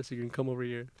flyers so you can come over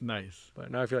here. Nice.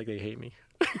 But now I feel like they hate me.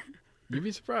 You'd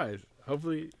be surprised.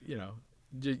 Hopefully, you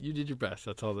did your best.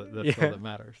 That's all that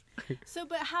matters. So,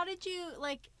 but how did you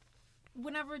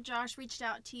whenever Josh reached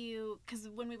out to you, because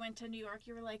when we went to New York,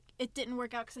 you were like, it didn't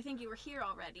work out because I think you were here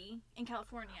already in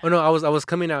California. Oh no, I was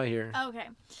coming out here. Oh, okay.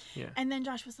 Yeah. And then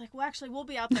Josh was like, well, actually, we'll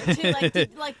be out there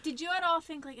too. Did you at all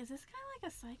think like, is this guy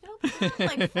like a psychopath,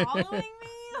 like following me?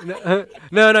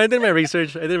 No, I did my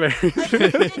research. Did you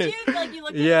you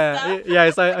looked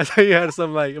at stuff? I saw you had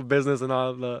some like business and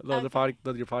all your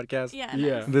podcast. Yeah.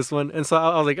 Yeah. This one, and so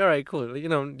I was like, all right, cool. You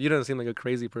don't seem like a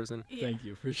crazy person. Yeah. Thank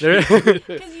you for sure. Because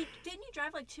didn't you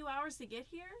drive like 2 hours to get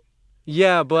here?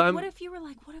 Yeah, but what if you were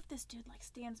like, what if this dude like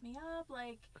stands me up?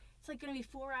 Like, it's like gonna be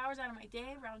 4 hours out of my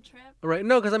day round trip. Right?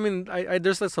 No, because I mean, I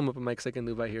there's like some open mics I can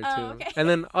do by here too. Okay. And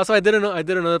then also I did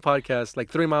another podcast like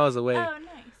 3 miles away. Oh,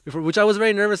 nice. Which I was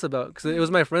very nervous about because it was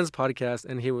my friend's podcast,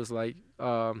 and he was like,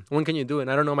 when can you do it?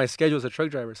 And I don't know my schedule as a truck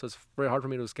driver, so it's very hard for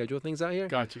me to schedule things out here.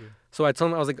 Got you. So I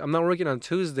told him, I was like, I'm not working on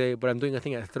Tuesday, but I'm doing a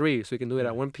thing at 3, so we can do it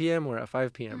at 1 p.m. or at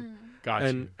 5 p.m.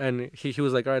 Got you. And he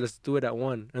was like, all right, let's do it at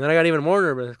 1. And then I got even more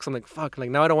nervous because I'm like, fuck, like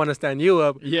now I don't want to stand you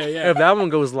up. Yeah. If that one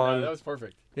goes long. No, that was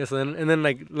perfect. Yeah, so then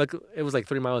like, look, it was like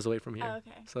 3 miles away from here. Oh,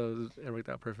 okay. So it worked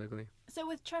out perfectly. So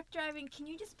with truck driving, can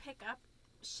you just pick up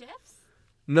shifts?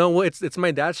 No, well, it's my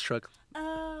dad's truck.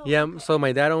 Oh. Yeah, okay. so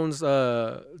my dad owns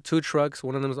 2 trucks.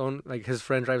 One of them's owned, like his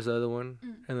friend drives the other one,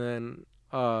 and then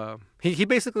he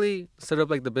basically set up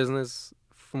like the business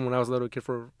from when I was a little kid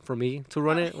for me to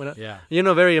run it.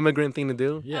 Very immigrant thing to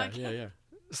do. Yeah, Okay. yeah.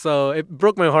 So it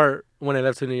broke my heart when I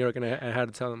left to New York, and I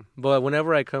had to tell him. But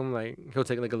whenever I come, like he'll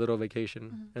take like a little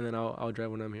vacation, and then I'll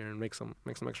drive when I'm here and make some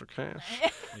extra cash.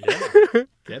 Yeah.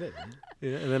 Get it, man.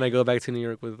 Yeah, and then I go back to New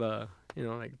York with like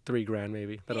 $3,000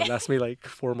 maybe. That'll last me like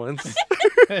 4 months.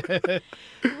 What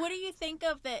do you think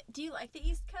of the? Do you like the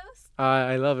East Coast?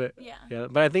 I love it. Yeah.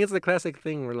 But I think it's the classic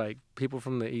thing where like people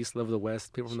from the East love the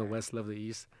West, people from the West love the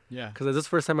East. Yeah. Because this is the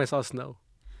first time I saw snow.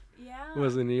 Yeah. It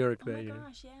was in New York Oh that my year.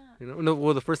 gosh, yeah. No,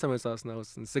 well, the first time I saw snow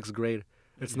was in 6th grade.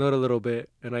 It snowed a little bit,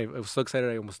 and I was so excited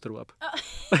I almost threw up.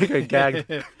 Like I gagged.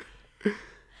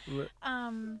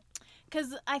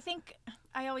 Because I think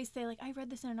I always say, like, I read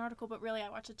this in an article, but really I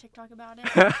watched a TikTok about it.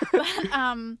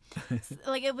 But,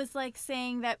 like, it was like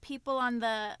saying that people on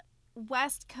the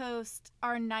West Coast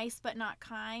are nice but not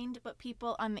kind, but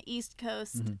people on the East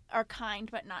Coast are kind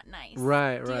but not nice.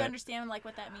 Right. Do you understand, like,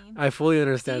 what that means? I fully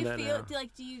understand that now.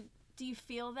 Do you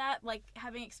feel that, like,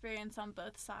 having experience on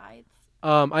both sides?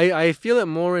 I feel it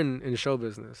more in show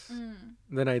business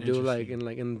than I do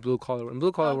in blue collar. In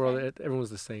blue collar world, everyone's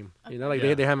the same. Okay. You know, like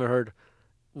they haven't heard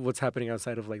what's happening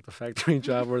outside of like the factory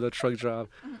job or the truck job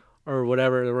or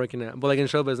whatever they're working at. But like in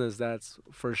show business, that's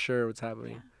for sure what's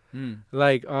happening. Yeah.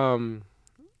 Like I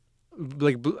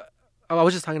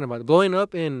was just talking about it. Blowing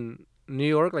up in New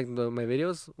York, like my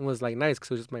videos was like nice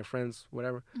because it was just my friends,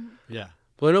 whatever. Yeah.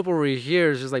 Blowing up over here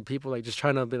is just like people like just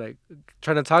trying to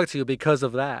talk to you because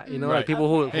of that, you know, like people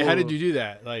who. Hey, how did you do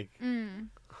that? Like, or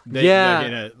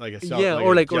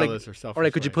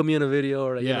could you put me in a video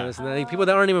or like, you know, this and that. Like, people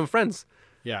that aren't even friends.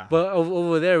 Yeah. But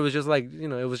over there, it was just like, you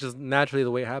know, it was just naturally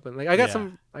the way it happened. Like I got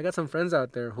some friends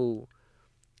out there who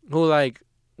like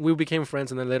we became friends,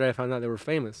 and then later I found out they were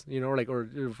famous, you know, or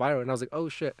viral, and I was like, oh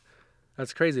shit,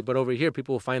 that's crazy. But over here,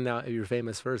 people will find out if you're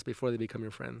famous first before they become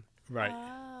your friend. Right.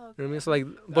 You know what I mean? So like,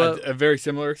 but a very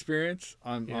similar experience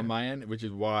on my end, which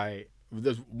is why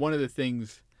there's one of the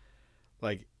things,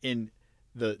 like in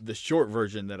the short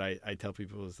version that I tell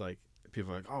people is like,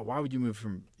 people are like, oh, why would you move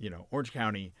from, you know, Orange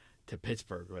County to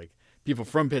Pittsburgh? Like people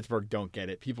from Pittsburgh don't get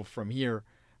it. People from here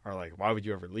are like, why would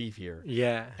you ever leave here?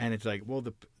 Yeah. And it's like, well,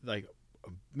 a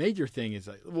major thing is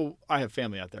like, well, I have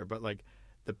family out there, but like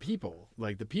the people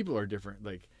are different.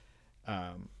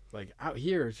 Like out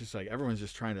here, it's just like everyone's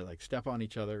just trying to like step on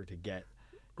each other to get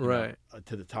to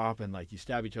the top, and like you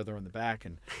stab each other on the back,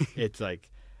 and it's like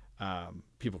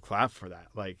people clap for that.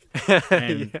 Like,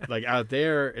 and like out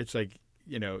there, it's like,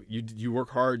 you know, you work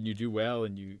hard and you do well,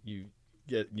 and you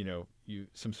get, you know,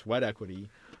 some sweat equity,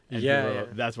 and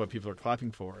that's what people are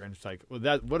clapping for. And it's like,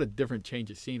 well, what a different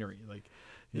change of scenery. Like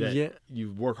that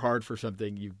you work hard for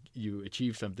something, you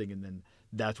achieve something, and then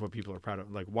that's what people are proud of.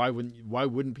 Like, why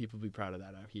wouldn't people be proud of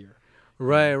that out here?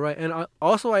 Right. And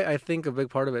also, I think a big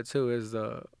part of it too is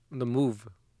the move,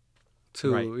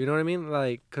 too. Right. You know what I mean?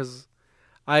 Like, cause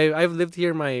I've lived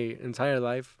here my entire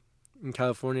life in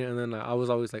California, and then I was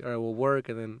always like, all right, we'll work,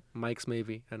 and then Mike's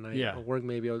maybe, and I'll work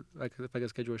maybe, like if I could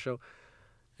schedule a show.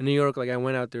 In New York, like I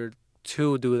went out there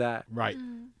to do that. Right.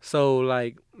 So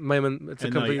like it's a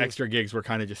complete like extra gigs were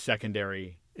kind of just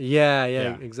secondary. Yeah,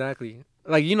 exactly.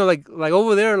 Like, you know, like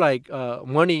over there, like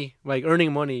money, like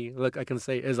earning money, like I can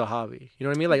say is a hobby. You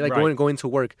know what I mean? Like going to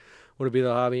work would be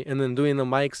the hobby, and then doing the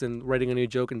mics and writing a new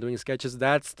joke and doing sketches,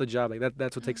 that's the job. Like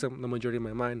that's what takes up the majority of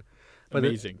my mind. But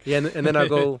amazing. And then I'll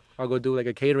go do like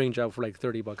a catering job for like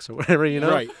 $30 or whatever, you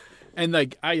know? Right. And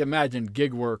like I imagine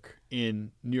gig work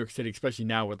in New York City, especially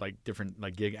now with like different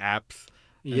like gig apps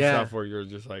and stuff, where you're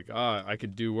just like, I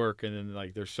could do work, and then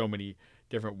like there's so many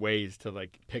different ways to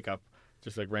like pick up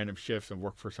just like random shifts and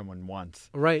work for someone once.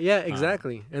 Right. Yeah.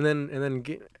 Exactly. And then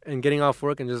getting off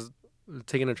work and just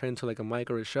taking a train to like a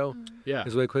mic or a show. Yeah.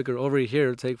 Is way quicker. Over here,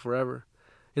 it'll take forever.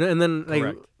 You know. And then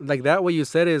like that, what you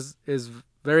said is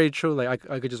very true. Like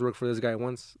I could just work for this guy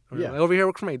once. Or, like, over here, I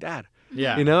work for my dad.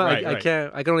 Yeah. You know. I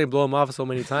can't. I can only blow him off so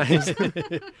many times.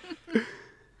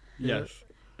 Yes.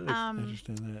 I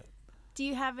understand that. Do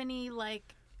you have any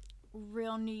like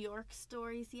real New York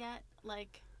stories yet?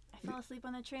 Like, I fell asleep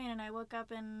on the train and I woke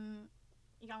up in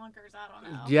Yonkers. I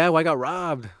don't know. Yeah, well, I got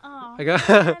robbed. Oh, I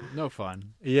got no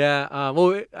fun. Yeah.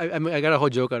 Well, I mean, I got a whole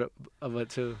joke out of it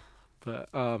too, but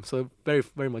so very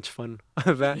very much fun.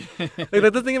 That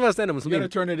like the thing about stand-up, you gotta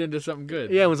turn it into something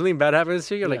good. Yeah, when something bad happens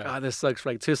to you, you're like, this sucks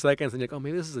for like 2 seconds, and you're like, oh,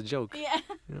 maybe this is a joke. Yeah.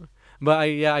 You know? But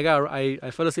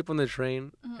I fell asleep on the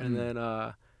train, and then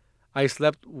I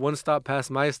slept one stop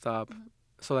past my stop.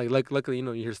 So like luckily, you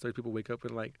know, you hear stories, people wake up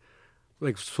and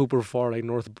like super far, like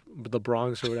north the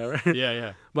Bronx or whatever.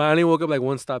 Yeah. But I only woke up like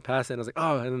one stop past it, and I was like,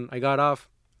 oh, and then I got off,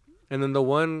 and then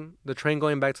the train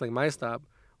going back to like my stop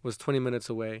was 20 minutes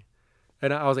away,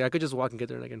 and I was like, I could just walk and get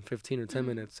there like in 15 or 10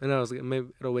 minutes, and I was like, maybe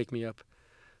it'll wake me up.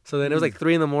 So then it was like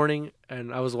 3 a.m,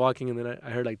 and I was walking, and then I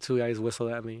heard like 2 guys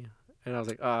whistle at me, and I was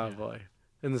like, oh boy,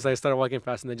 and then I started walking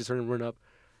fast, and they just started to run up.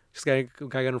 This guy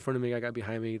got in front of me, guy got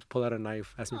behind me, pulled out a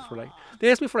knife, asked me for like,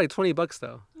 they asked me for like $20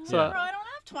 though. So bro, I don't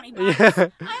have $20. Yeah.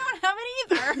 I don't have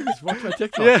it either. Just watch my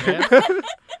TikTok, man.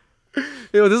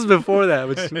 This is before that,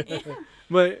 which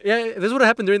But yeah, this would have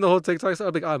happened during the whole TikTok stuff.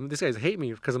 I'd be like, these guys hate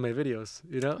me because of my videos,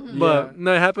 you know? Mhm. But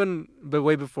no, it happened but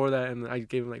way before that, and I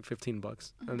gave them like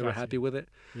 $15, and they were Gotcha. happy with it.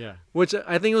 Yeah. Which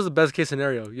I think was the best case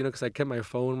scenario, you know, because I kept my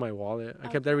phone, my wallet, I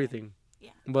kept Okay. everything.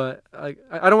 Yeah. But I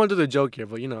don't want to do the joke here,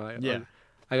 but you know, Yeah.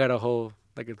 I got a whole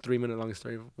like a 3-minute long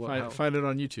story. Of Find it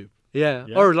on YouTube. yeah.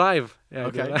 Yeah. Or live. Yeah.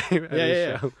 Okay. Live at Yeah, the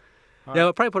yeah. show. All Yeah, right.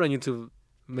 I'll probably put it on YouTube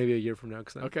maybe a year from now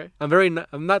because Okay.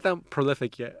 I'm not that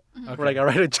prolific yet. Okay. Where like I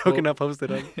write a joke and I post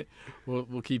it on.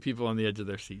 We'll keep people on the edge of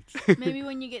their seats. Maybe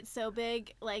when you get so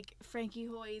big, like Frankie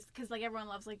Hoy's, because like everyone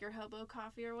loves like your hobo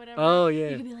coffee or whatever. Oh You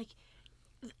yeah. could be like,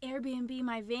 Airbnb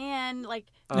my van, like.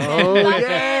 Oh bucket,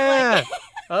 yeah. like-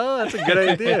 Oh, that's a good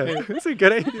idea. That's a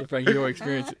good idea. The Frankie Hoy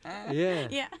experience. Yeah.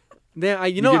 yeah. Yeah.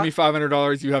 You give me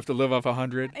 $500, you have to live off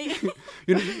 100.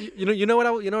 You know what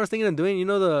I was thinking of doing. You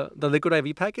know the liquid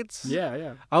IV packets. Yeah,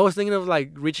 yeah. I was thinking of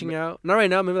like reaching out, not right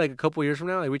now, maybe like a couple years from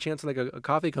now, like reaching out to like a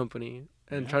coffee company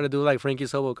and try to do like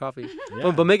Frankie's Hobo coffee,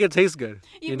 Yeah. but make it taste good,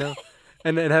 You- you know,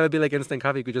 and then have it be like instant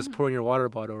coffee. You could just pour in your water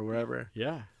bottle or wherever,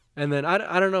 Yeah. and then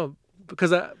I don't know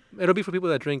because it'll be for people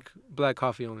that drink black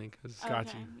coffee only because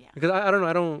Got you. Yeah. I don't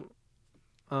know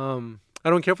I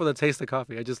don't care for the taste of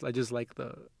coffee. I just like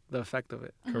the effect of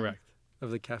it, Correct.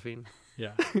 of the caffeine.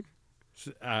 Yeah.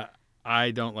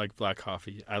 I don't like black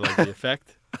coffee. I like the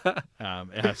effect.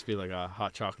 It has to be like a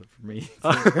hot chocolate for me.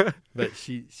 But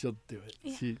she'll do it.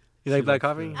 Yeah. You she like black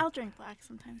likes coffee? I'll drink black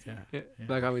sometimes. Yeah. Yeah, Yeah.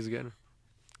 black coffee's good.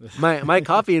 My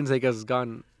coffee intake has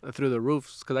gone through the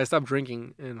roofs because I stopped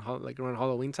drinking like around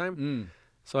Halloween time. Mm.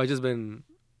 So I just been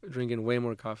drinking way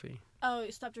more coffee. Oh,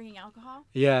 you stopped drinking alcohol?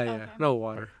 Yeah, yeah. Okay. No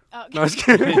water. Oh, No, I was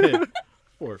kidding.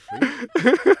 For free.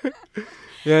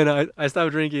 Yeah, no, I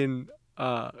stopped drinking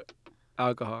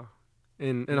alcohol.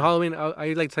 In Halloween,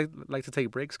 I like to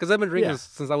take breaks because I've been drinking Yeah.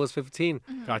 since I was 15,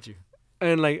 Got you.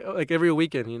 and like every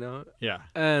weekend, you know. Yeah.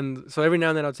 And so every now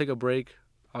and then I'll take a break.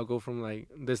 I'll go from like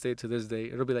this date to this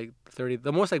date. It'll be like 30.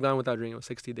 The most I've gone without drinking was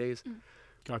 60 days.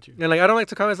 Got you. And like I don't like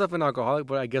to call myself an alcoholic,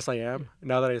 but I guess I am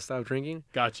now that I stopped drinking.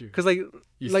 Got you. Cause like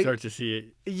You like- start to see it.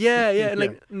 yeah, and Yeah.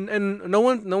 like and no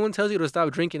one tells you to stop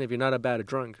drinking if you're not a bad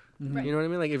drunk. Right. You know what I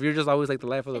mean? Like if you're just always like the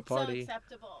life of the it's party. so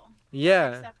acceptable. Yeah,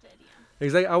 Accepted, yeah.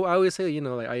 exactly. I always say, you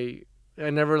know, like I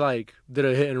never like did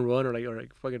a hit and run or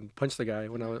like fucking punch the guy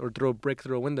when I was, or throw a brick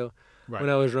through a window. Right.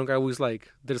 When I was drunk, I always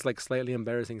like did just like slightly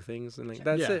embarrassing things and like Sure.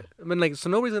 that's Yeah. it. I mean, like so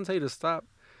nobody's gonna tell you to stop.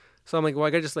 So I'm like, well,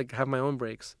 I gotta just like have my own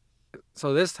breaks.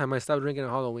 So this time I stopped drinking on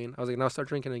Halloween. I was like, now I'll start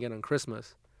drinking again on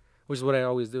Christmas, which is what I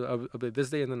always do. I'll be this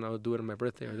day and then I'll do it on my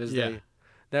birthday or this Yeah. day,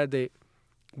 that day.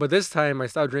 But this time I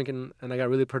stopped drinking and I got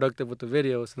really productive with the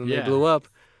videos and then Yeah. they blew up.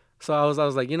 So I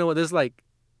was like, you know what, this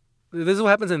is what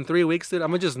happens in 3 weeks, dude. I'm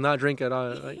gonna just not drink at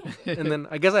all. Like, and then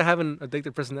I guess I have an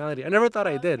addictive personality. I never thought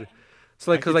I did. Okay.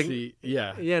 So like, I cause could like, see-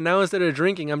 yeah. yeah, now instead of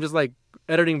drinking, I'm just like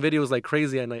editing videos like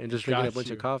crazy at night and just drinking a Got bunch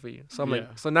you. of coffee. So I'm Yeah.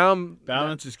 like, so now I'm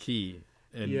Balance is key,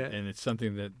 and Yeah. and it's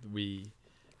something that we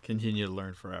continue to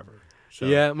learn forever. So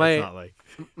Yeah, my- it's not like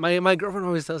my girlfriend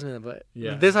always tells me that, but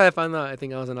Yeah. this how I found out. I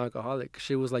think I was an alcoholic.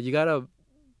 She was like, you gotta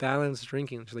balance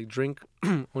drinking. She's like, drink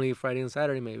only Friday and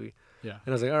Saturday maybe. yeah. And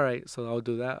I was like, all right, so I'll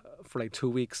do that for like 2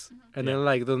 weeks, and Yeah. then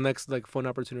like the next like fun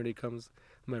opportunity comes.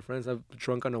 My friends have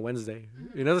drunk on a Wednesday.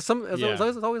 You know, it's Yeah.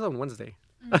 always on Wednesday.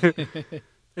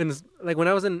 And it's, like when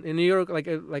I was in New York, like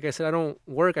I said, I don't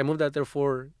work. I moved out there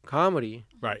for comedy.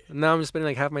 Right. Now I'm just spending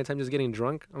like half my time just getting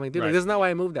drunk. I'm like, dude, like, Right. this is not why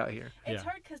I moved out here. It's Yeah.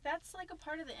 hard because that's like a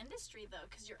part of the industry though,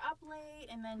 because you're up late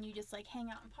and then you just like hang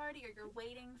out and party, or you're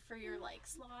waiting for your like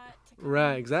slot to come.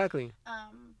 Right, exactly.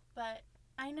 But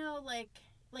I know like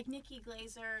Nikki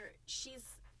Glazer, she's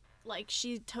like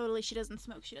she doesn't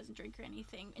smoke, she doesn't drink or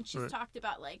anything, and she's Right. talked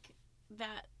about like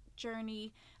that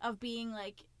journey of being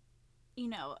like, you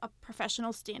know, a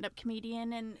professional stand-up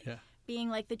comedian and Yeah. being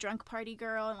like the drunk party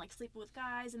girl and like sleeping with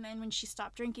guys, and then when she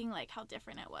stopped drinking, like how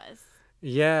different it was.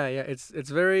 Yeah, it's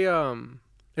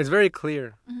very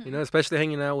clear, Mhm. you know, especially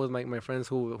hanging out with my friends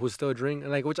who still drink,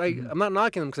 and like which I'm not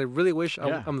knocking them because I really wish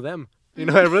Yeah. I'm them. You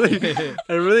know, I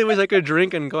really wish I could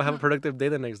drink and go have a productive day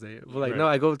the next day. But like, no,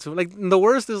 Right. I go to like the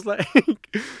worst is like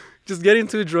just getting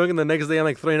too drunk, and the next day I'm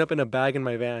like throwing up in a bag in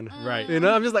my van. Right. You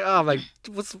know, I'm just like, oh, I'm like,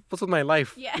 what's with my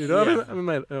life? Yeah. You know, Yeah. I'm in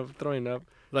my throwing up.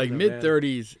 Like in a mid van.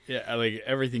 30s, yeah, like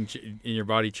everything in your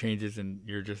body changes, and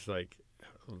you're just like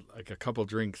a couple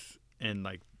drinks, and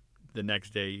like the next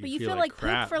day you But you feel feel like like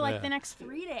crap. poop for like yeah. the next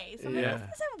 3 days. I'm Yeah. like,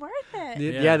 this isn't worth it.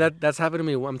 Yeah, Yeah. that's happened to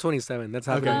me. I'm 27. That's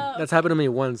happened. Okay. That's happened to me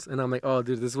once, and I'm like, oh,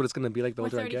 dude, this is what it's gonna be like the We're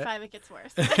older I get. 35, it gets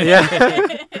worse.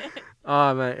 Yeah.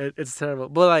 Oh man, it's terrible.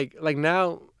 But like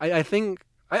now, I think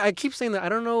I keep saying that I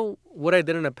don't know what I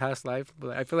did in a past life,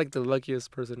 but I feel like the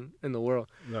luckiest person in the world.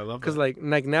 I love that. Because like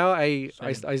now I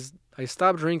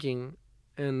stopped drinking,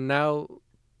 and now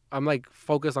I'm like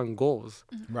focused on goals.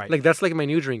 Right. Like that's like my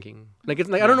new drinking. Like it's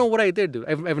like I don't know what I did, dude.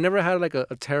 I've never had like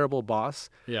a terrible boss.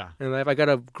 Yeah. And I got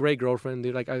a great girlfriend,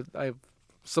 dude. Like I've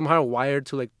somehow wired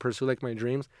to like pursue like my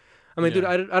dreams. I'm like, dude,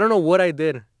 I don't know what I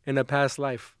did in a past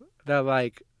life that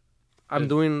like I'm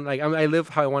doing. Like I live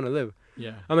how I want to live.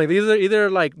 Yeah. I'm like, these are either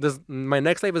like this. My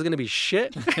next life is gonna be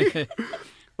shit,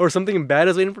 or something bad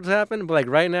is waiting for it to happen. But like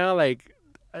right now, like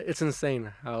it's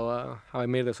insane how I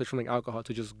made the switch from like alcohol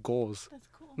to just goals. That's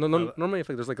cool. No, normally I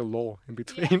feel like there's like a lull in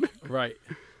between. Right.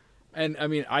 And I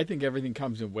mean, I think everything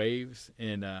comes in waves,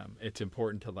 and it's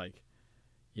important to like,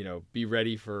 be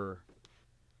ready for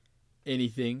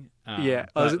anything. Yeah.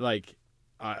 But like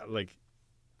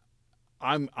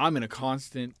I'm in a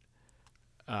constant,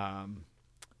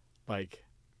 like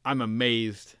I'm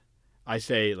amazed. I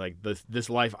say like this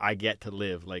life I get to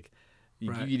live. Like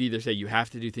you could either say you have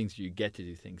to do things or you get to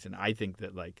do things, and I think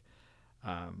that like,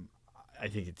 I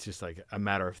think it's just like a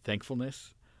matter of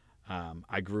thankfulness.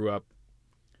 I grew up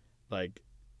like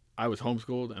I was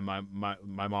homeschooled, and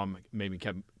my mom made me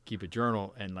keep a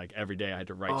journal, and like every day I had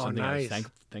to write something I was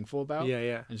thankful about.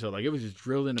 Yeah. And so like it was just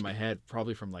drilled into my head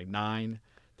probably from like 9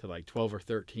 to like 12 or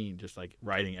 13, just like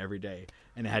writing every day,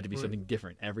 and it had to be something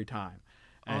different every time.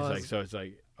 And it's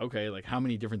like okay, like how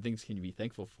many different things can you be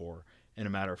thankful for in a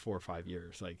matter of 4 or 5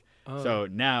 years? Like so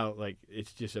now like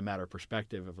it's just a matter of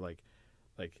perspective of like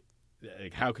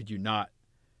how could you not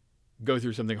go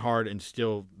through something hard and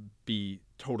still be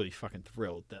totally fucking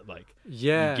thrilled that like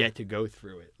you get to go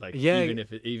through it, like even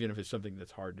if it's something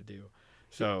that's hard to do.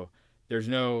 So there's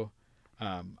no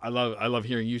I love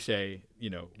hearing you say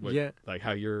like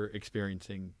how you're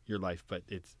experiencing your life, but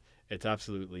it's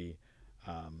absolutely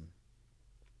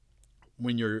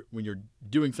when you're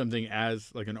doing something as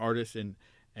like an artist and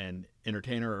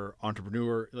entertainer or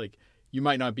entrepreneur, like you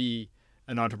might not be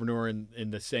an entrepreneur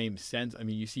in the same sense. I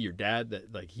mean, you see your dad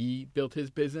that like he built his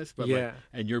business, but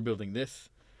and you're building this.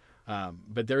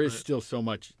 But there is still so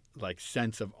much like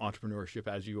sense of entrepreneurship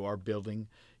as you are building.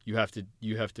 You have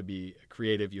to be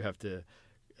creative. You have to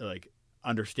like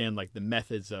understand like the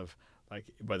methods of like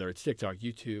whether it's TikTok,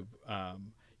 YouTube,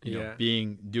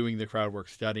 doing the crowd work,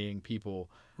 studying people,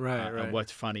 right.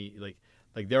 What's funny,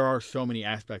 like there are so many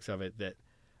aspects of it that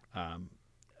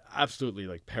absolutely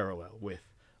like parallel with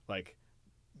like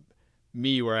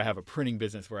me, where I have a printing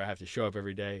business where I have to show up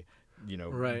every day,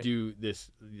 do this,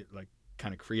 like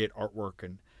kind of create artwork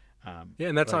and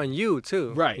and that's like, on you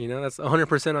too, right? That's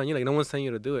 100% on you. Like no one's telling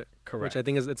you to do it, correct? Which I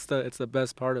think is it's the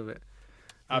best part of it.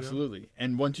 Absolutely.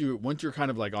 And once you're kind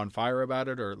of like on fire about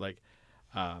it, or like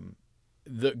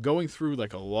the going through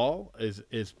like a lull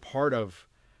is part of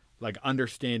like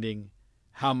understanding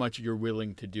how much you're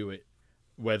willing to do it,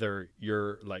 whether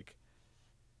you're like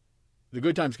the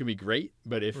good times can be great,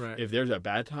 but if there's a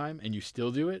bad time and you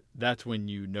still do it, that's when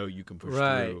you can push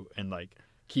through and like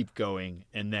keep going,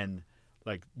 and then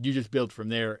like you just build from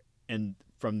there, and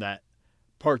from that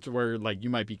parts where like you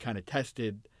might be kind of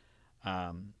tested.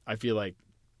 I feel like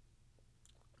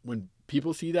when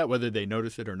people see that, whether they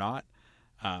notice it or not,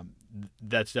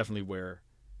 that's definitely where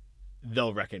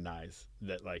they'll recognize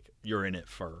that like you're in it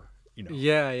for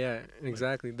Yeah,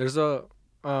 exactly. Like, there's a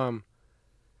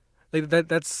like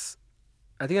that's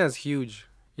I think that's huge,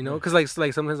 because like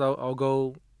sometimes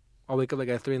I'll wake up like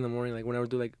at 3 a.m, like when I would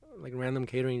do like random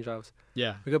catering jobs.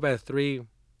 Yeah. Wake up at 3. I'm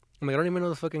like, I don't even know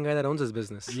the fucking guy that owns this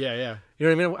business. Yeah. You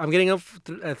know what I mean? I'm getting up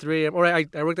at 3 a.m. Or I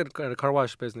worked at a car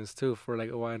wash business too for like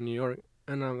a while in New York.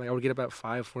 And I would get up at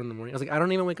 5, 4 in the morning. I was like, I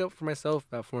don't even wake up for myself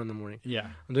at 4 in the morning. Yeah.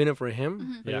 I'm doing it for him.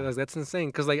 Mm-hmm. Like, yeah. That's insane.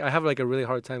 Because like I have like a really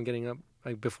hard time getting up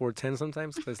like before 10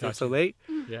 sometimes because it's not so late.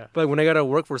 Yeah. But like, when I got to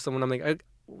work for someone, I'm like,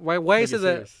 why is it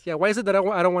that? Yeah. Why is it that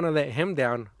I don't want to let him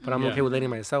down, but I'm okay with letting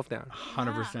myself down? 100%. You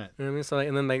know what I mean? So like,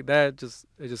 and then like that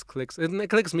it just clicks. And it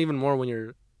clicks me even more when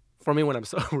I'm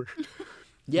sober.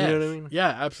 Yeah. You know what I mean? Yeah,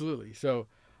 absolutely. So.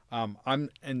 I'm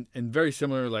and very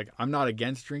similar. Like I'm not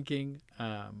against drinking,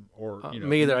 or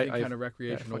me either. I kind of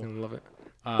recreational. I fucking love it.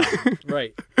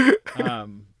 Right.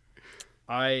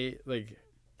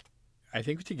 I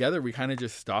think together we kind of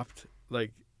just stopped.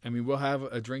 Like, I mean, we'll have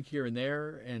a drink here and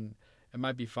there, and it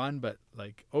might be fun, but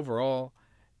like overall,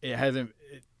 it hasn't.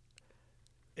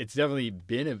 It's definitely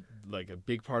been a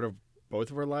big part of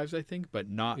both of our lives, I think, but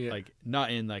not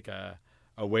not in like a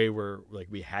way where like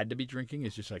we had to be drinking.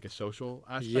 It's just like a social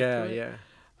aspect to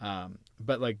it.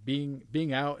 But like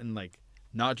being out and like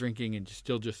not drinking and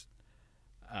still just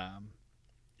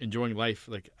enjoying life.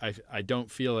 Like I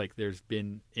don't feel like there's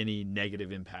been any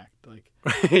negative impact. Like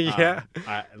yeah,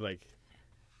 I like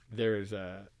there's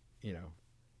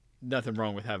nothing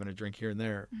wrong with having a drink here and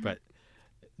there, but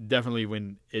definitely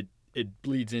when it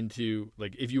bleeds into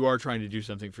like if you are trying to do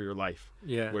something for your life,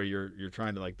 where you're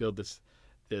trying to like build this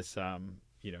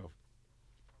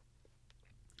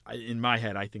in my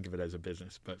head I think of it as a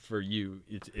business, but for you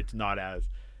it's not as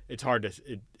it's hard to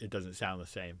it doesn't sound the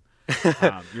same.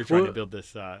 You're trying to build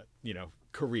this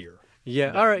career.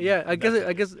 Yeah. All right. Yeah. I guess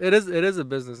it is a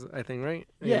business. I think, right?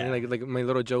 Yeah. Like my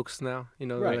little jokes now. Right.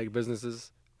 They're like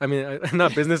businesses. I mean,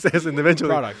 not businesses individually.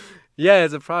 Product. Yeah,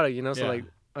 it's a product. So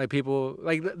like people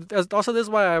like also this is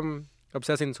why I'm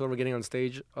obsessing over getting on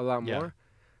stage a lot more,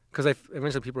 because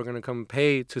eventually people are gonna come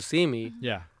pay to see me.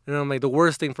 Yeah. And I'm like, the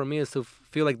worst thing for me is to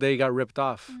feel like they got ripped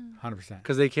off. 100%.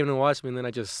 Because they came to watch me and then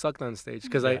I just sucked on stage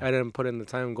because I didn't put in the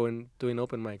time doing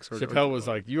open mics. Chappelle was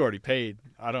like, "You already paid.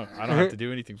 I don't have to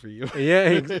do anything for you."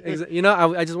 Yeah,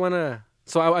 I just wanna.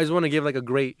 So I just want to give like a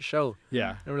great show.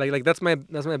 Yeah. And like that's my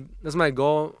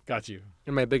goal. Got you.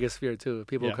 And my biggest fear too.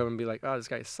 People come and be like, "Oh, this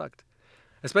guy sucked."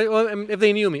 Especially if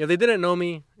they knew me. If they didn't know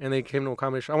me and they came to a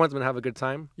comedy show, I want them to have a good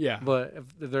time. Yeah. But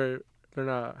if they're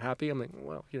not happy, I'm like,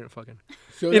 well, you didn't fucking.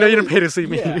 So you didn't pay to see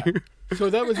me. Yeah.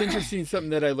 So that was interesting. Something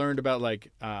that I learned about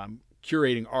like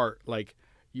curating art. Like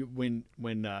when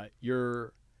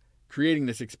you're creating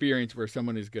this experience where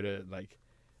someone is gonna like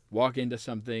walk into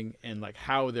something and like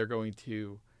how they're going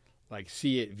to like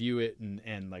see it, view it,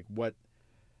 and like what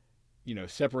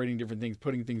separating different things,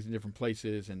 putting things in different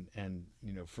places, and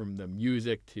from the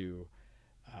music to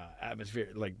atmosphere,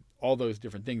 like all those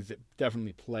different things that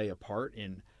definitely play a part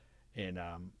in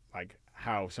like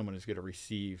how someone is going to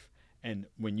receive. And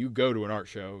when you go to an art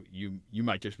show, you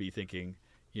might just be thinking,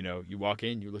 you walk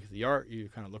in, you look at the art, you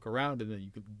kind of look around, and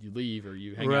then you leave, or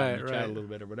you hang out and you chat a little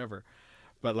bit or whatever.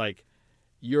 But like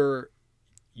you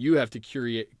have to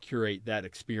curate that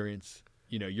experience.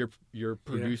 You're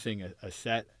producing a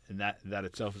set, and that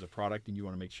itself is a product, and you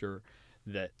want to make sure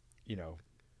that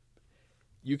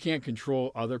you can't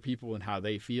control other people and how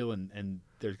they feel, and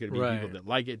there's going to be people that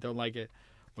like it, don't like it,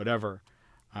 whatever.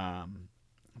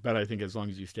 But I think as long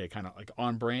as you stay kind of like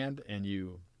on brand and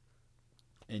you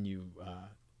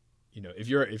if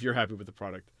you're happy with the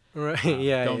product,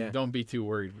 right? Don't be too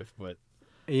worried with what.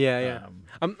 Yeah.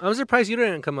 I'm surprised you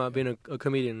didn't come out being a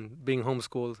comedian, being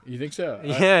homeschooled. You think so?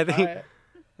 Yeah,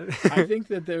 I think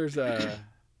that there's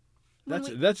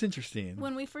that's interesting.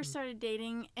 When we first started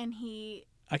dating, and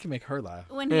I can make her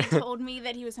laugh. When he told me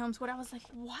that he was homeschooled, I was like,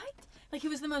 "What?" Like he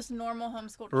was the most normal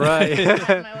homeschooled right in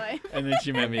my life. And then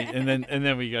she met me, and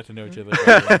then we got to know each other.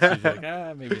 She's like,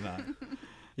 maybe not.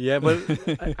 Yeah, but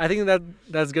I think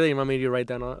that's good that your mom made you write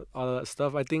down all that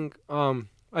stuff. I think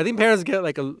parents get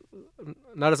like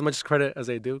not as much credit as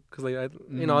they do, because like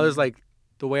there's like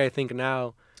the way I think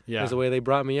now. Yeah. Is the way they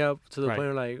brought me up to the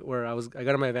point where I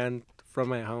got in my van from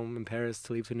my home in Paris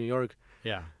to leave to New York.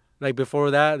 Yeah. Like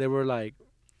before that, they were like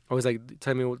always like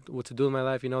telling me what to do in my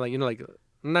life. Like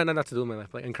not to do in my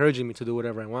life, like encouraging me to do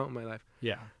whatever I want in my life.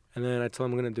 Yeah. And then I told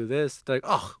them I'm gonna do this. They're like,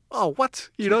 oh, what?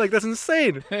 Like that's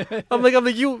insane. I'm like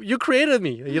you created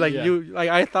me.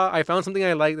 I thought I found something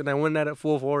I liked and I went at it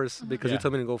full force because you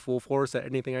told me to go full force at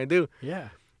anything I do. Yeah.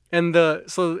 And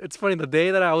so it's funny, the day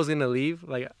that I was gonna leave,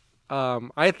 like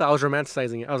I thought I was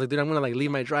romanticizing it. I was like, dude, I'm gonna like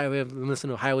leave my driveway and listen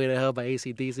to Highway to Hell by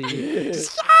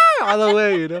AC/DC. All the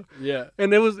way, Yeah.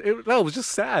 And it was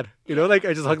just sad, like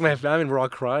I just hugged my family and we're all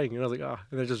crying, and I was like,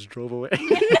 and I just drove away.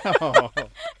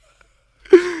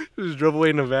 Just drove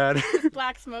away in a van.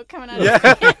 Black smoke coming out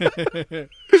of yeah.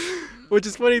 Which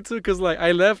is funny too, because like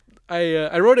I left,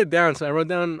 I wrote it down. So I wrote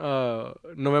down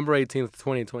November 18th,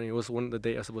 2020. It was the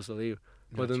date I was supposed to leave,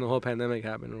 but then the whole pandemic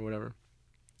happened or whatever.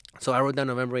 So I wrote down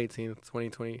November 18th,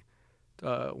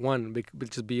 2021,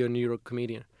 just be a New York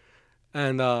comedian.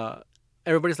 And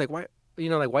everybody's like, why?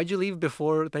 Why'd you leave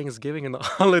before Thanksgiving and the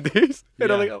holidays? And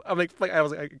I'm like,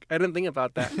 I didn't think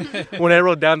about that when I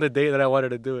wrote down the date that I wanted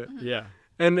to do it. Yeah.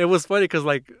 And it was funny because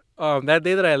like that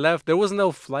day that I left, there was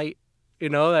no flight. I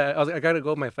was like, I gotta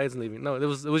go. My flight's leaving. No, it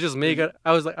was just me.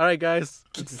 I was like, all right, guys,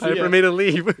 it's time for me to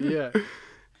leave. Yeah.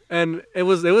 And it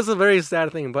was a very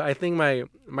sad thing. But I think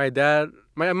my dad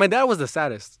was the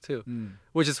saddest too,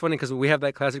 which is funny because we have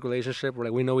that classic relationship where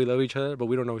like we know we love each other, but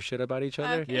we don't know shit about each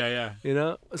other. Okay.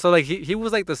 Yeah. So like he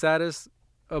was like the saddest,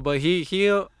 but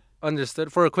he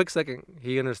understood for a quick second.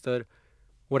 He understood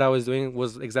what I was doing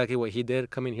was exactly what he did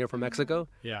coming here from Mexico.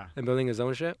 Yeah. And building his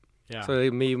own shit. Yeah. So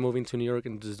like, me moving to New York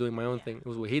and just doing my own thing, it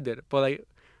was what he did. But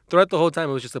throughout the whole time,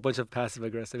 it was just a bunch of passive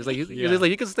aggressive. It's like, it's like,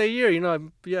 you can stay here. You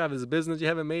know, you have this business you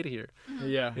haven't made here.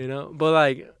 Yeah. You know, but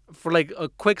like for like a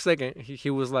quick second, he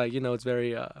was like, you know, it's very,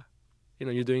 you know,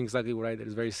 you're doing exactly what I did.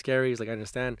 It's very scary. He's like, I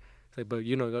understand. It's like, but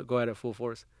you know, go at it full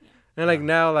force. Yeah. And like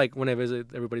now, like when I visit,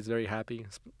 everybody's very happy.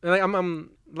 And like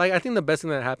I'm like, I think the best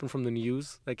thing that happened from the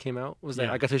news that came out was that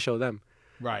I got to show them.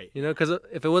 Right. You know, because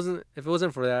if it wasn't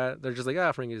for that, they're just like,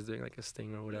 Frankie's doing like a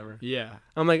sting or whatever. Yeah.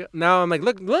 I'm like,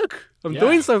 look, I'm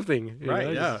doing something. You right.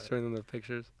 know? Yeah. Just showing them the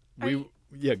pictures.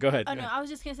 Yeah. Go ahead. Oh no, I was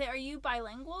just gonna say, are you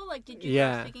bilingual? Like, did you grow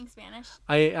up speaking Spanish?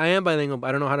 I am bilingual, but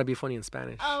I don't know how to be funny in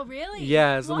Spanish. Oh really?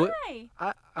 Yeah. So why?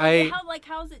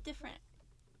 How is it different?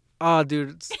 Oh,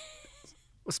 dude.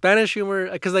 Spanish humor,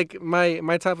 because like my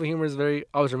type of humor is very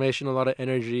observational, a lot of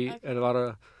energy and a lot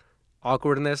of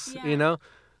awkwardness. You know.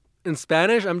 In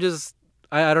Spanish, I'm just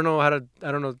I don't know I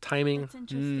don't know timing. That's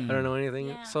interesting. I don't know anything.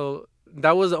 Yeah. So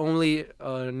that was the only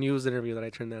news interview that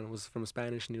I turned down was from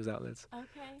Spanish news outlets. Okay.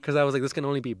 Because I was like, this can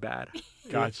only be bad.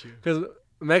 Got you. Because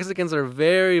Mexicans are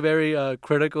very, very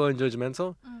critical and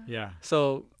judgmental. Yeah.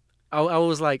 So I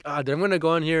was like, I'm gonna go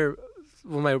on here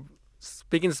with my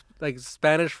speaking like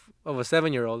Spanish of a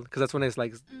 7-year-old, because that's when it's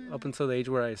like up until the age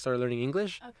where I started learning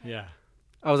English. Okay. Yeah.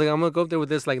 I was like, I'm gonna go up there with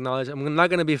this like knowledge. I'm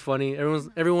not gonna be funny.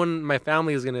 Everyone in my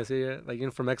family is gonna see it, like even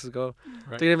from Mexico.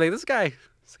 Right. They're gonna be like, this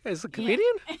guy's a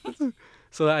comedian. Yeah.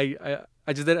 So I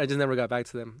just never got back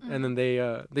to them. And then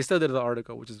they still did the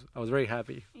article, which is I was very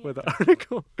happy with the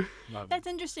article. That's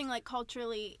interesting, like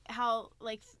culturally, how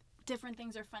like different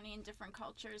things are funny in different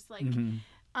cultures. Like,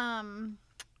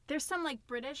 there's some like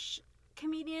British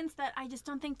comedians that I just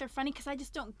don't think they're funny because I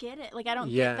just don't get it. Like I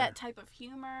don't get that type of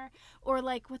humor. Or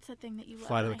like, what's the thing that you love?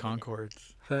 Flight of the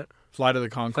Conchords. Flight of the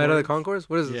Conchords. Flight of the Conchords?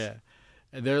 What is this?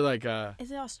 Yeah. They're like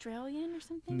is it Australian or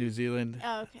something? New Zealand.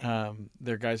 Oh, okay.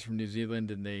 They're guys from New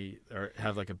Zealand, and they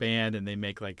have like a band, and they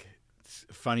make like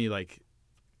funny like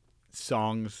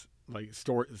songs, like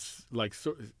stories, like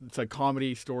it's like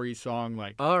comedy story song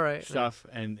like stuff,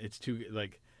 and it's too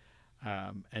like,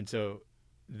 and so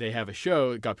they have a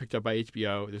show. It got picked up by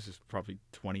HBO. This is probably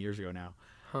 20 years ago now,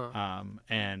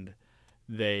 and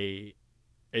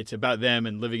it's about them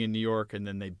and living in New York, and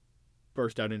then they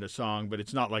burst out into song, but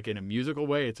it's not like in a musical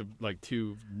way. It's like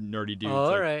two nerdy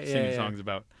dudes singing songs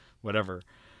about whatever,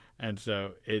 and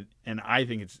so and I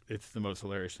think it's the most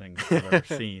hilarious thing I've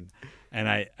ever seen, and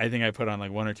I think I put on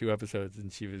like 1 or 2 episodes,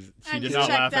 and she did not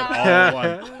laugh at all at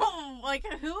once. Oh, like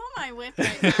who am I with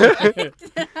right now?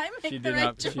 Did I make she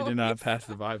did not pass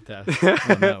the vibe test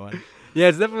on that one. Yeah,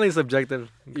 it's definitely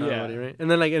subjective comedy, right? And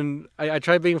then like I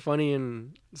try being funny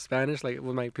in Spanish, like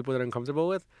with my people that I'm comfortable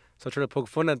with. So I try to poke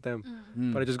fun at them,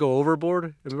 but I just go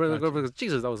overboard. And they go,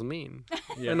 Jesus, that was mean.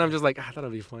 Yeah. And I'm just like, I thought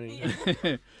it'd be funny.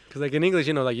 Because like in English,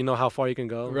 like you know how far you can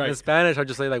go. Right. In Spanish, I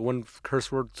just say like one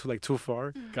curse word like too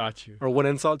far. Got you. Or one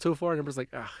insult too far, and I'm just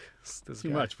like, this too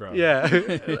much, bro. Yeah.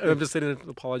 And I'm just sitting there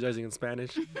apologizing in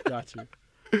Spanish. Got you.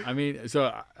 I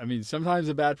mean, sometimes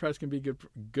the bad press can be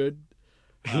good.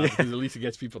 Because at least it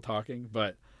gets people talking.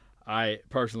 But I'd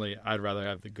rather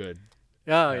have the good.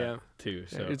 Too.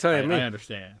 So I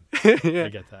understand. I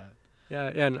get that.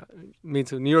 Yeah, me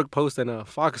too. New York Post and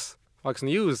Fox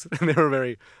News, and they were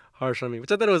very harsh on me,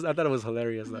 which I thought it was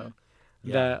hilarious though.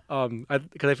 Yeah. That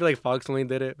because I feel like Fox only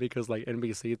did it because like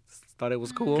NBC thought it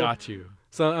was cool. Got you.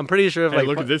 So I'm pretty sure if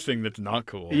look at this thing that's not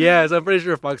cool. Yeah, so I'm pretty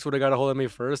sure if Fox would have got a hold of me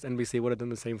first, NBC would have done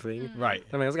the same thing. Right.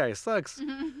 I mean, this guy sucks.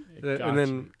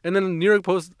 And then New York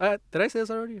Post. Did I say this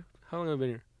already? How long have I been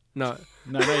here? No,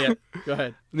 not yet. Go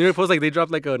ahead. New York Post, like they dropped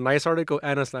like a nice article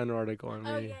and a slander article on me.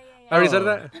 Oh, yeah. I already said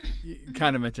that? You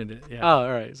kind of mentioned it, yeah. Oh,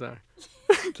 all right, sorry.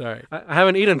 Sorry. I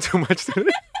haven't eaten too much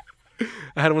today.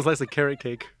 I had one slice of carrot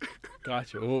cake.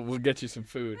 Gotcha. We'll get you some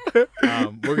food.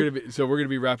 We're gonna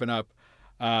be wrapping up.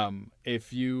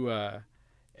 If you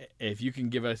can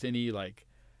give us any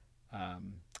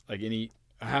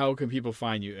how can people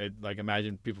find you? Like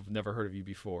imagine people have never heard of you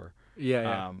before.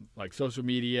 Yeah. Like social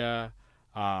media.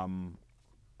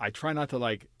 I try not to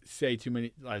like say too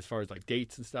many as far as like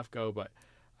dates and stuff go, but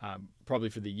probably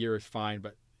for the year is fine.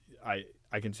 But I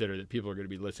consider that people are going to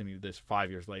be listening to this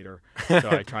 5 years later, so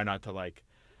I try not to like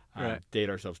date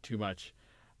ourselves too much.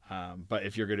 But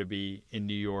if you're going to be in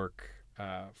New York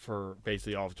for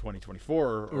basically all of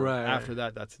 2024 or after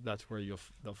that, that's where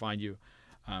they'll find you.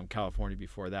 California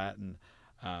before that, and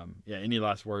any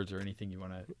last words or anything you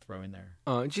want to throw in there?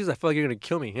 Jeez, I feel like you're gonna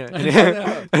kill me.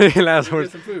 Yeah. Any last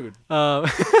words? Some food.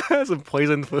 Some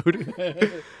poisoned food.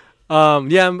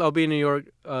 I'll be in New York.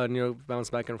 New York, bounce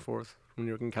back and forth from New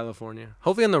York and California.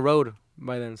 Hopefully on the road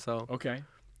by then. So okay.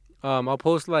 I'll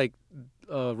post like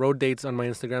road dates on my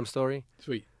Instagram story.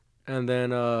 Sweet. and then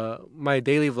my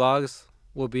daily vlogs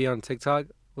will be on TikTok.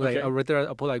 Like right there,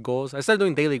 I'll put like goals. I started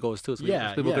doing daily goals too, so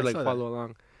people could like follow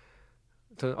along.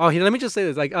 Let me just say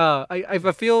this. Like, I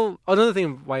feel another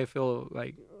thing why I feel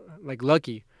like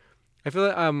lucky. I feel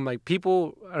like like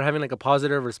people are having like a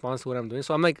positive response to what I'm doing.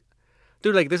 So I'm like,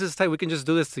 dude, like this is tight. We can just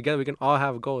do this together. We can all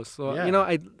have goals. So I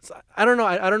don't know.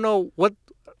 I don't know what.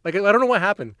 Like I don't know what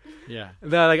happened. Yeah.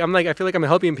 That I feel like I'm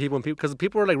helping people because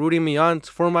people are like rooting me on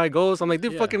for my goals. I'm like,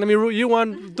 dude, fucking let me root you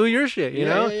on. Do your shit. You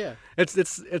know? Yeah. It's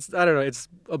I don't know. It's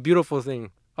a beautiful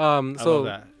thing. I love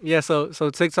that. Yeah. So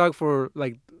TikTok for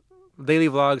like daily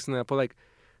vlogs, and I put like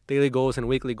daily goals and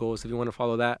weekly goals if you want to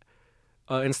follow that.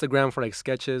 Instagram for like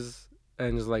sketches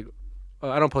and just like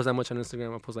I don't post that much on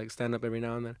Instagram. I post like stand up every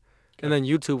now and then. Okay. And then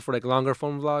YouTube for like longer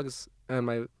form vlogs and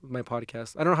my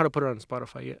podcast. I don't know how to put it on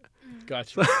Spotify yet.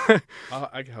 Gotcha.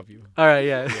 I can help you. All right,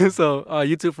 yeah. So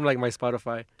YouTube from like my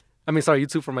Spotify.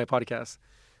 YouTube for my podcast.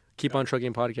 Keep on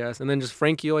Trucking podcast, and then just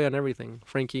Frankie Oy on everything.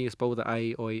 Frankie is spelled with the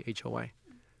IEOY.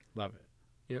 Love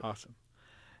it. Yeah. Awesome.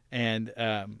 And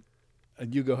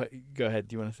you go ahead.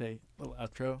 Do you want to say a little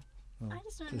outro? I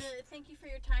just wanted to thank you for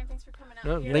your time. Thanks for coming out.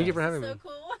 No, here. Thank you for having me. So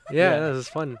cool. Yeah, this is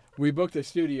fun. We booked a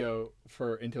studio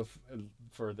for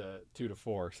the 2 to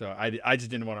 4, so I just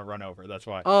didn't want to run over. That's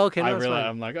why. Oh, okay. No,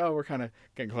 I'm like, we're kind of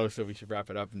getting close, so we should wrap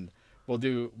it up, and we'll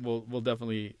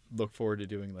definitely look forward to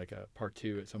doing like a part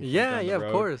 2 at some point. Yeah,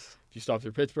 of course. If you stop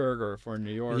through Pittsburgh or if we're in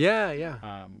New York,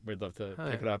 we'd love to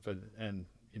pick it up and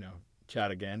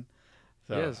chat again.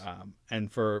 So, yes.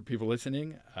 And for people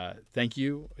listening, thank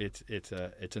you. It's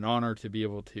an honor to be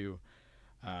able to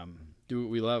do what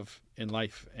we love in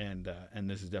life, and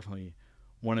this is definitely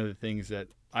one of the things that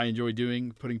I enjoy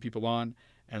doing, putting people on,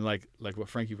 and like what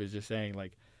Frankie was just saying,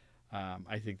 like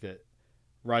I think that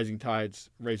rising tides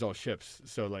raise all ships.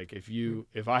 So like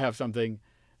if I have something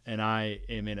and I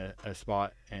am in a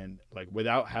spot and like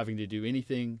without having to do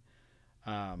anything,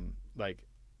 like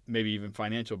maybe even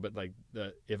financial, but like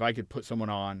if I could put someone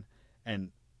on and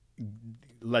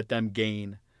let them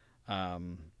gain,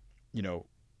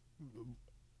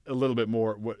 a little bit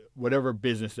more, whatever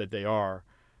business that they are,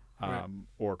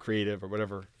 or creative or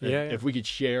whatever. If we could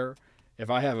share,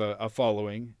 if I have a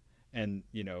following and,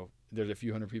 there's a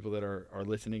few hundred people that are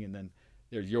listening, and then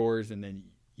there's yours, and then,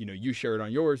 you share it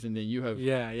on yours, and then you have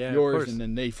yours, and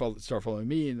then they start following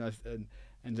me.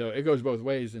 And so it goes both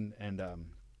ways. And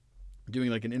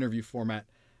doing like an interview format,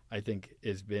 I think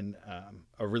has been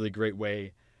a really great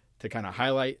way to kind of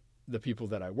highlight the people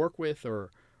that I work with or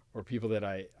people that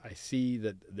I see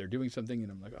that they're doing something,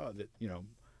 and I'm like, the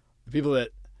people that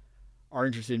are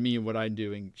interested in me and what I'm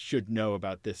doing should know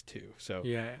about this too. So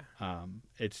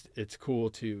it's cool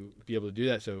to be able to do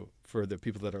that. So for the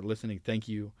people that are listening, thank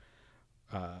you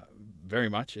very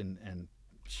much, and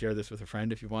share this with a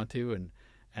friend if you want to,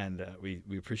 and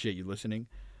we appreciate you listening.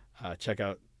 Check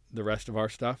out the rest of our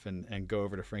stuff and go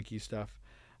over to Frankie's stuff.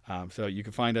 So you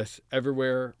can find us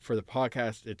everywhere. For the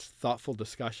podcast, it's Thoughtful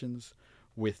Discussions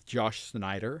with Josh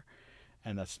Snyder,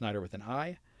 and that's Snyder with an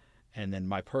I. And then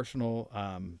my personal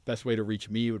best way to reach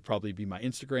me would probably be my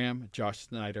Instagram, Josh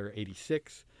Snyder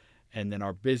 86. And then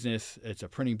our business, it's a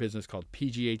printing business called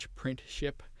PGH Print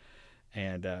Ship,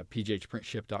 and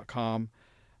pghprintship.com.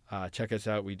 Check us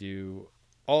out. We do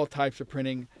all types of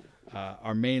printing.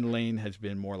 Our main lane has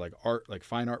been more like art, like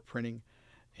fine art printing,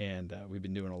 and we've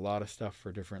been doing a lot of stuff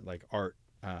for different like art,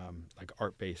 like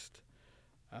art-based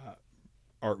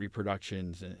art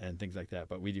reproductions and things like that.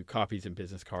 But we do copies and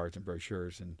business cards and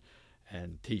brochures and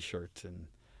T-shirts, and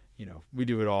we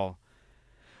do it all.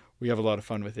 We have a lot of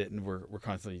fun with it, and we're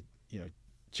constantly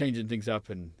changing things up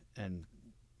and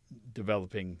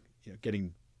developing,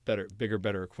 getting bigger,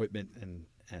 better equipment,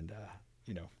 and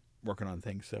working on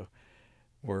things. So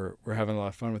we're having a lot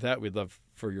of fun with that. We'd love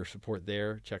for your support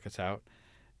there. Check us out,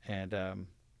 and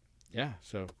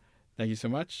so thank you so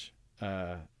much,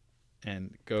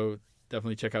 and go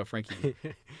definitely check out Frankie.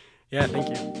 Yeah, thank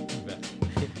you. You bet.